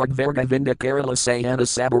 Gambhira Ragvargavinda Kerala Sayana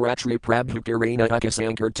Sabaratri Prabhu Karina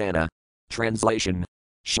Ukasankirtana. Translation.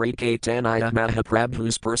 Sri Caitanya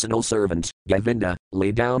Mahaprabhu's personal servant, Govinda,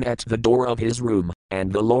 lay down at the door of his room,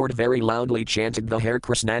 and the Lord very loudly chanted the Hare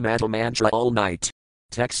Krishna Mata mantra all night.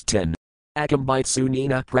 Text 10. Akambite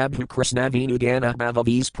Sunina Prabhu Krishna Venugana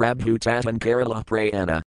Bhavavis Prabhu Tatan Kerala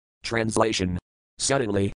Prayana. Translation.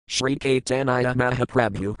 Suddenly, Sri Caitanya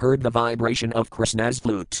Mahaprabhu heard the vibration of Krishna's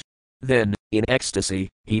flute. Then, in ecstasy,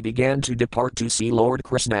 he began to depart to see Lord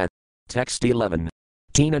Krishna. Text 11.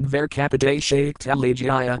 Tinadver Kapade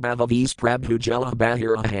Shaiktalijaya Bhavavis Prabhu Jala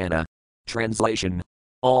Bahirahana. Translation.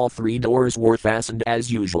 All three doors were fastened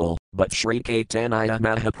as usual, but Sri Caitanya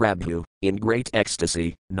Mahaprabhu, in great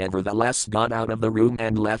ecstasy, nevertheless got out of the room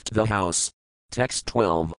and left the house. Text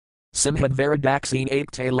 12. Simhadvara Daksine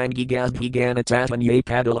Ekte Langi Gazbhigana Tatanye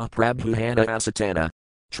Padala Prabhuhana Asatana.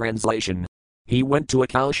 Translation. He went to a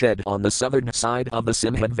cowshed on the southern side of the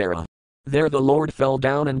Simhadvara. There the Lord fell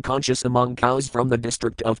down unconscious among cows from the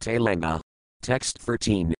district of Telanga. Text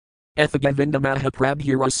 13. Ethagovinda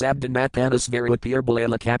Mahaprabhura Sabdanapanasvara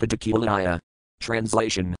Pirbalela Kapitakulaya.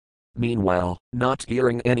 Translation. Meanwhile, not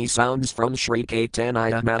hearing any sounds from Sri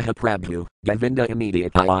Caitanya Mahaprabhu, Govinda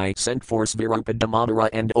immediately sent for Svirupa Damodara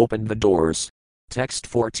and opened the doors. Text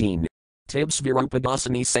 14. Tib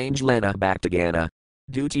Svirupadasani Sanjlana Bhaktagana.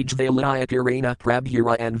 Dutijvalaya Purana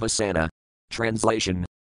Prabhura and Vasana. Translation.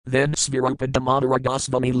 Then Svirupa Damodara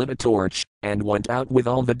Goswami lit a torch, and went out with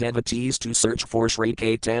all the devotees to search for Sri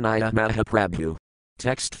Caitanya Mahaprabhu.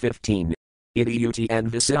 Text 15. Idiyuti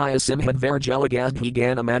and Visaya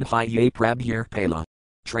Simhadvarjalagazbhigana Madhyaye Prabhur Pala.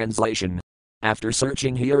 Translation. After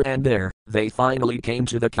searching here and there, they finally came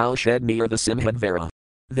to the cowshed near the Simhadvara.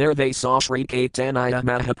 There they saw Sri Caitanya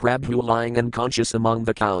Mahaprabhu lying unconscious among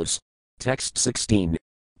the cows. Text 16.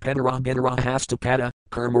 Pedara Bidara Hastapada,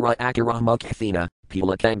 Kurmara Akara Mukhathina,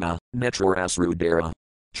 Pilakanga, Netrarasrudara.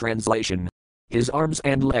 Translation. His arms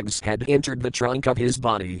and legs had entered the trunk of his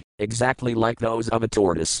body, exactly like those of a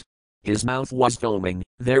tortoise. His mouth was foaming,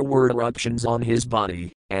 there were eruptions on his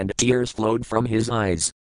body, and tears flowed from his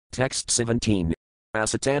eyes. Text 17.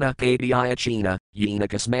 Asatana Padiayachina,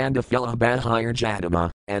 Yenakasmanda Phila Bahir Jadama,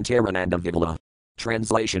 Antarananda Vibla.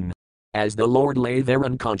 Translation. As the Lord lay there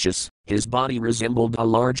unconscious, his body resembled a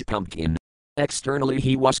large pumpkin. Externally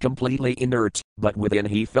he was completely inert, but within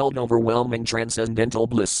he felt overwhelming transcendental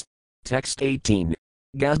bliss. Text 18.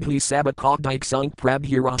 Gazbhi Sabakogdik Sunk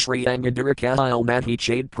Prabhurashri Angadirakail Nathi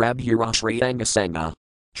Chade Prabhurashri Angasanga.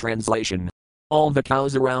 Translation. All the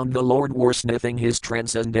cows around the Lord were sniffing his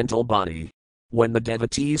transcendental body. When the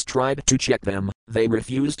devotees tried to check them, they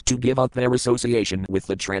refused to give up their association with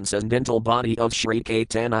the transcendental body of Sri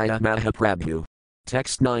Caitanya Mahaprabhu.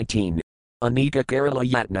 Text 19. Anika Kerala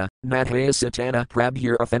Yatna, Nathaya Satana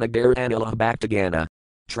Prabhurafanagar Anila Bhaktagana.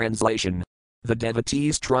 Translation. The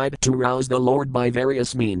devotees tried to rouse the Lord by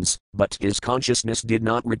various means, but his consciousness did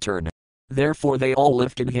not return. Therefore they all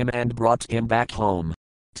lifted him and brought him back home.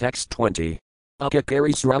 Text 20.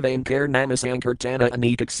 Akakari Sravankar Namasankirtana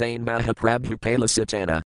Anikaksane Mahaprabhu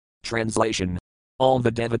Palasatana. Translation. All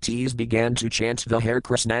the devotees began to chant the Hare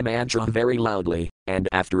Krishna mantra very loudly, and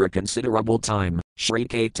after a considerable time, Sri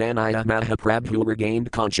Caitanya Mahaprabhu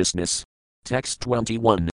regained consciousness. Text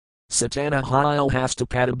 21. Satana Hile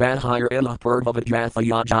Hastapada Bahir Ila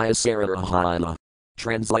Purvavadrathayajaya Sararahila.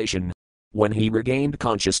 Translation. When he regained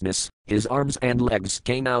consciousness, his arms and legs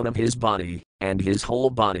came out of his body, and his whole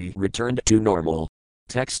body returned to normal.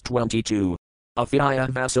 Text 22. Afiyaya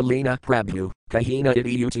Vasalina Prabhu, Kahina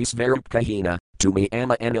Idiyutis Varup Kahina, Tumi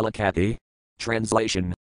Ama Anilakati.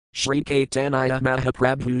 Translation. Sri Caitanya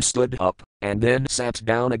Mahaprabhu stood up, and then sat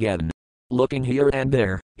down again. Looking here and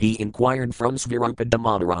there, he inquired from Svirupa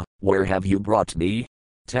Damodara, "Where have you brought me?"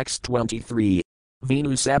 Text 23.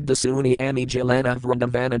 Vinu Sabdasuni Ami Jalana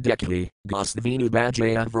Vrindavana Dekhi, Gosvinu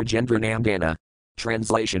Bhajaya Vrajendranandana.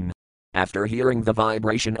 Translation. After hearing the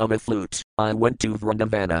vibration of a flute, I went to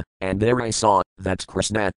Vrindavana, and there I saw that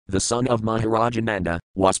Krishna, the son of Maharajananda,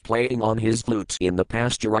 was playing on his flute in the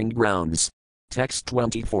pasturing grounds. Text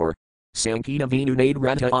 24. Sankita Vinu Nade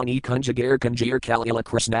Radhani Kunjagar Kunjir Kalila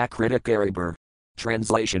Krishna Krita Karibar.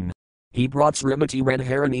 Translation. He brought Srimati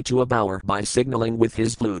Radharani to a bower by signaling with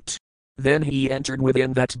his flute. Then he entered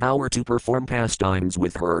within that bower to perform pastimes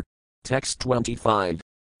with her. Text 25.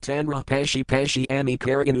 Tanra Pashi Pashi Ami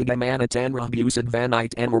Karayanugamana Tanra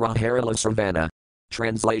Busadvanite Amara Harala Sarvana.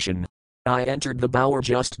 Translation. I entered the bower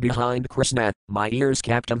just behind Krishna, my ears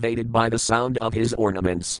captivated by the sound of his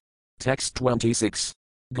ornaments. Text 26.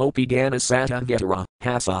 Gopi Gana Sata Vitara,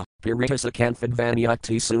 Hasa, Piritasa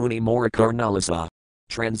Kanfadvanyakti Suni Morakarnalasa.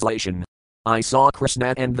 Translation. I saw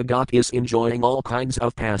Krishna and the gopis enjoying all kinds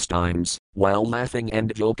of pastimes, while laughing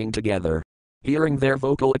and joking together. Hearing their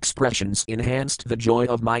vocal expressions enhanced the joy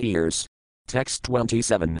of my ears. Text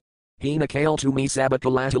 27. Hina kale to me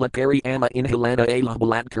sabakalatulakari ama inhalana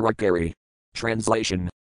alabalatkarakari. Translation.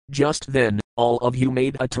 Just then, all of you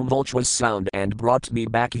made a tumultuous sound and brought me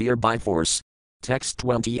back here by force. Text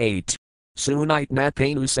 28. Sunite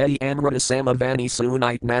natpanu seti amrata samavani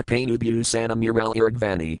sunite natpanu busana mural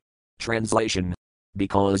irgvani. Translation.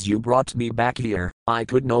 Because you brought me back here, I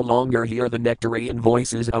could no longer hear the nectarian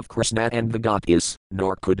voices of Krishna and the gopis,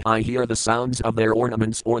 nor could I hear the sounds of their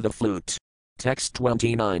ornaments or the flute. Text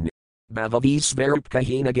 29. Bhavavi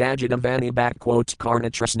svarupkahina gajadavani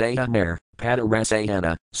Karnatrasneha mer,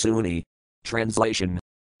 padarasayana, suni. Translation.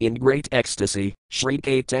 In great ecstasy, Sri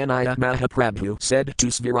Caitanya Mahaprabhu said to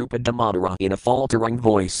Svarupa Damodara in a faltering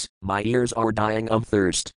voice, my ears are dying of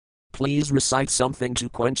thirst. Please recite something to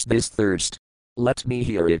quench this thirst. Let me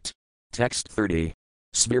hear it. Text 30.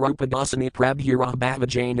 Svarupadasani Prabhura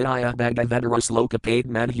Bhavajanaya Bhagavadara Slokapade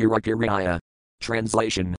Madhurakiraya.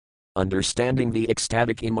 Translation. Understanding the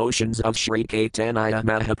ecstatic emotions of Sri Caitanya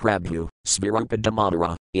Mahaprabhu, Svarupa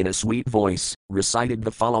Damodara, in a sweet voice, recited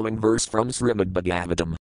the following verse from Srimad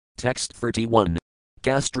Bhagavatam. Text 31.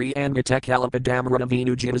 Kastri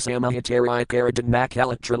Angatekalapadamranavinu Jinasamahatari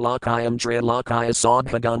Karadanakalaktralakayam Tralakaya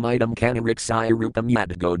Sadhagamidam Kanariksaya Rupam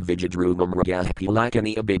Yadagod Vijadrumam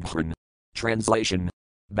Ragahapilakani Abibhran. Translation.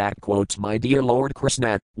 My dear Lord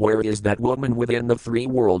Krishna, where is that woman within the three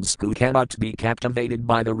worlds who cannot be captivated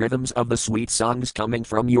by the rhythms of the sweet songs coming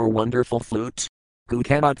from your wonderful flute? Who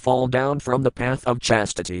cannot fall down from the path of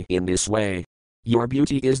chastity in this way? Your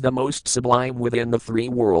beauty is the most sublime within the three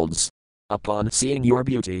worlds. Upon seeing your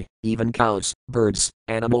beauty, even cows, birds,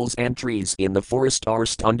 animals and trees in the forest are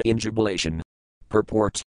stunned in jubilation.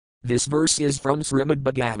 Purport. This verse is from Srimad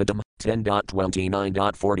Bhagavatam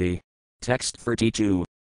 10.29.40. Text 32.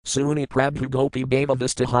 Suni Prabhu Gopi Bhava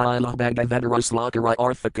Vistahila Bhagavadara Slakara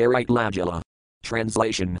Arthakarit Lajala.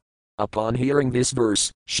 Translation. Upon hearing this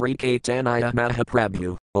verse, Sri Caitanya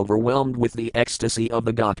Mahaprabhu, overwhelmed with the ecstasy of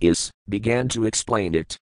the gopis, began to explain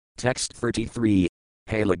it. Text 33.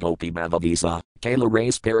 Kala Gopi Bhavavisa, Kala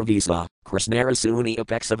Race Paravisa, Krishnara Suni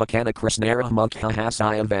Apexavakana Krishnara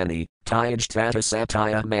Mukhahasaya Vani, Tyaj Tata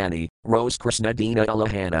Satya Mani, Rose Krishna Dina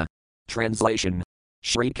Alahana. Translation.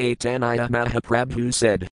 Sri Caitanya Mahaprabhu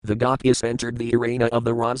said, the gopis entered the arena of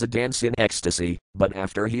the Rasa dance in ecstasy, but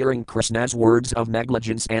after hearing Krishna's words of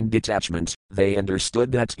negligence and detachment, they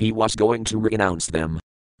understood that he was going to renounce them.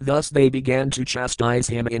 Thus they began to chastise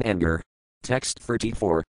him in anger. Text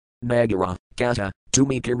 34. Nagara, Kata,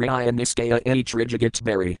 Tumikiraya Niskaya Trijagat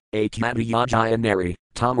Beri, Akatayajaya Neri,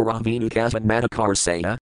 Tamaravinu Kata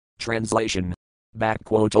Matakarsaya. Translation.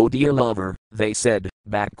 Oh dear lover, they said,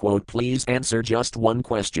 please answer just one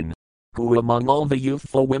question. Who among all the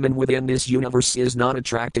youthful women within this universe is not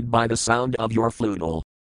attracted by the sound of your flute?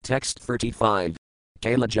 Text 35.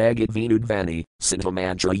 Kala Jagad Vinudvani,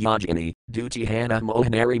 Sintamadra Yajani, Dutihana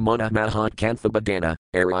Mohanari Mona Mahat Kanthabadana,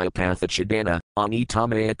 Ariapathachadana,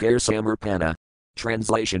 Anitamaya Samarpana.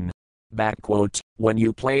 Translation. When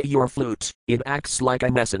you play your flute, it acts like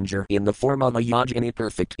a messenger in the form of a yajani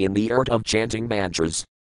perfect in the art of chanting mantras.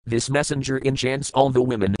 This messenger enchants all the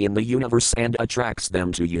women in the universe and attracts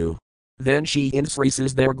them to you. Then she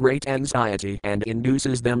increases their great anxiety and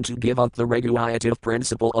induces them to give up the regulative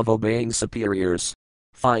principle of obeying superiors.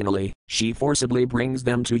 Finally, she forcibly brings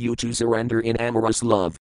them to you to surrender in amorous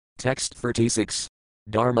love. Text 36.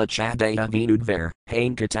 Dharma Chadaya Vinudver,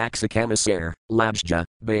 Hankataxakamaser, Labjja,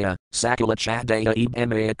 Baya, Sakala Chadaya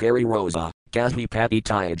Ebmaya Kari Rosa, Kahipati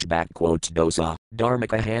Tij Dosa,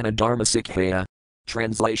 Dharmakahana Dharma Sikhaya.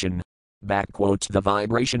 Translation. The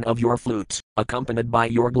vibration of your flute, accompanied by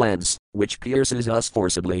your glance, which pierces us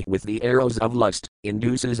forcibly with the arrows of lust,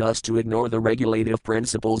 induces us to ignore the regulative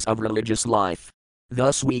principles of religious life.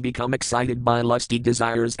 Thus we become excited by lusty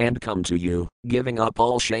desires and come to you, giving up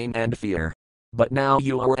all shame and fear. But now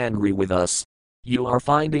you are angry with us. You are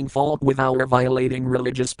finding fault with our violating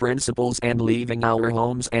religious principles and leaving our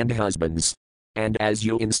homes and husbands. And as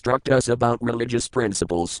you instruct us about religious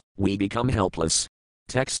principles, we become helpless.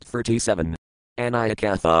 Text 37.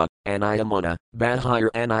 Anayakatha, Anayamuna, Bahir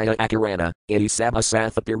Anaya Akarana, Elisaba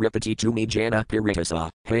Sathapiripati Tumi Jana Piritasa,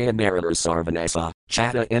 Hayanaralar Sarvanasa,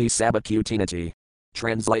 Chata Elisaba Cutinity.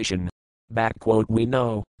 Translation. We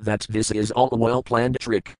know that this is all a well-planned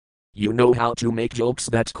trick. You know how to make jokes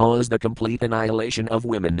that cause the complete annihilation of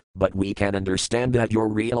women, but we can understand that your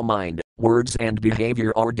real mind, words and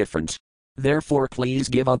behavior are different. Therefore please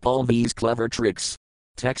give up all these clever tricks.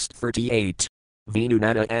 Text 38.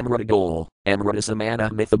 Vinunata amrutagol, amrutasamana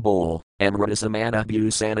mythobol, amrutasamana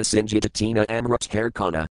busana sinjitatina amrut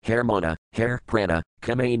hairkana, hairmona, hair prana,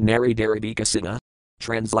 kamain nari darabikasina.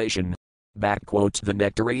 Translation. The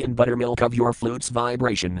nectarian buttermilk of your flute's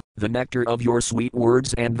vibration, the nectar of your sweet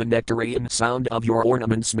words and the nectarian sound of your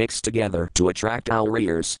ornaments mixed together to attract our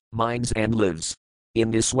ears, minds and lives.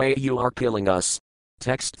 In this way you are killing us.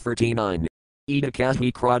 Text 39.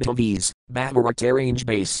 Idakahi Kratavis, Bhavaratarianj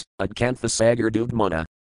base, Adkantha Sagar Dugmana.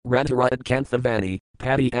 Radhara Adkantha Vani,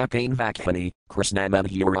 Padi Akain Vakhani,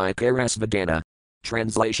 Krishnamabhuri Karasvadana.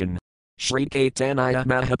 Translation. Sri Caitanya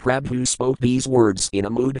Mahaprabhu spoke these words in a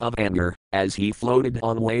mood of anger, as he floated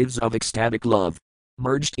on waves of ecstatic love.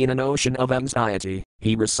 Merged in an ocean of anxiety,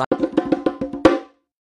 he recited.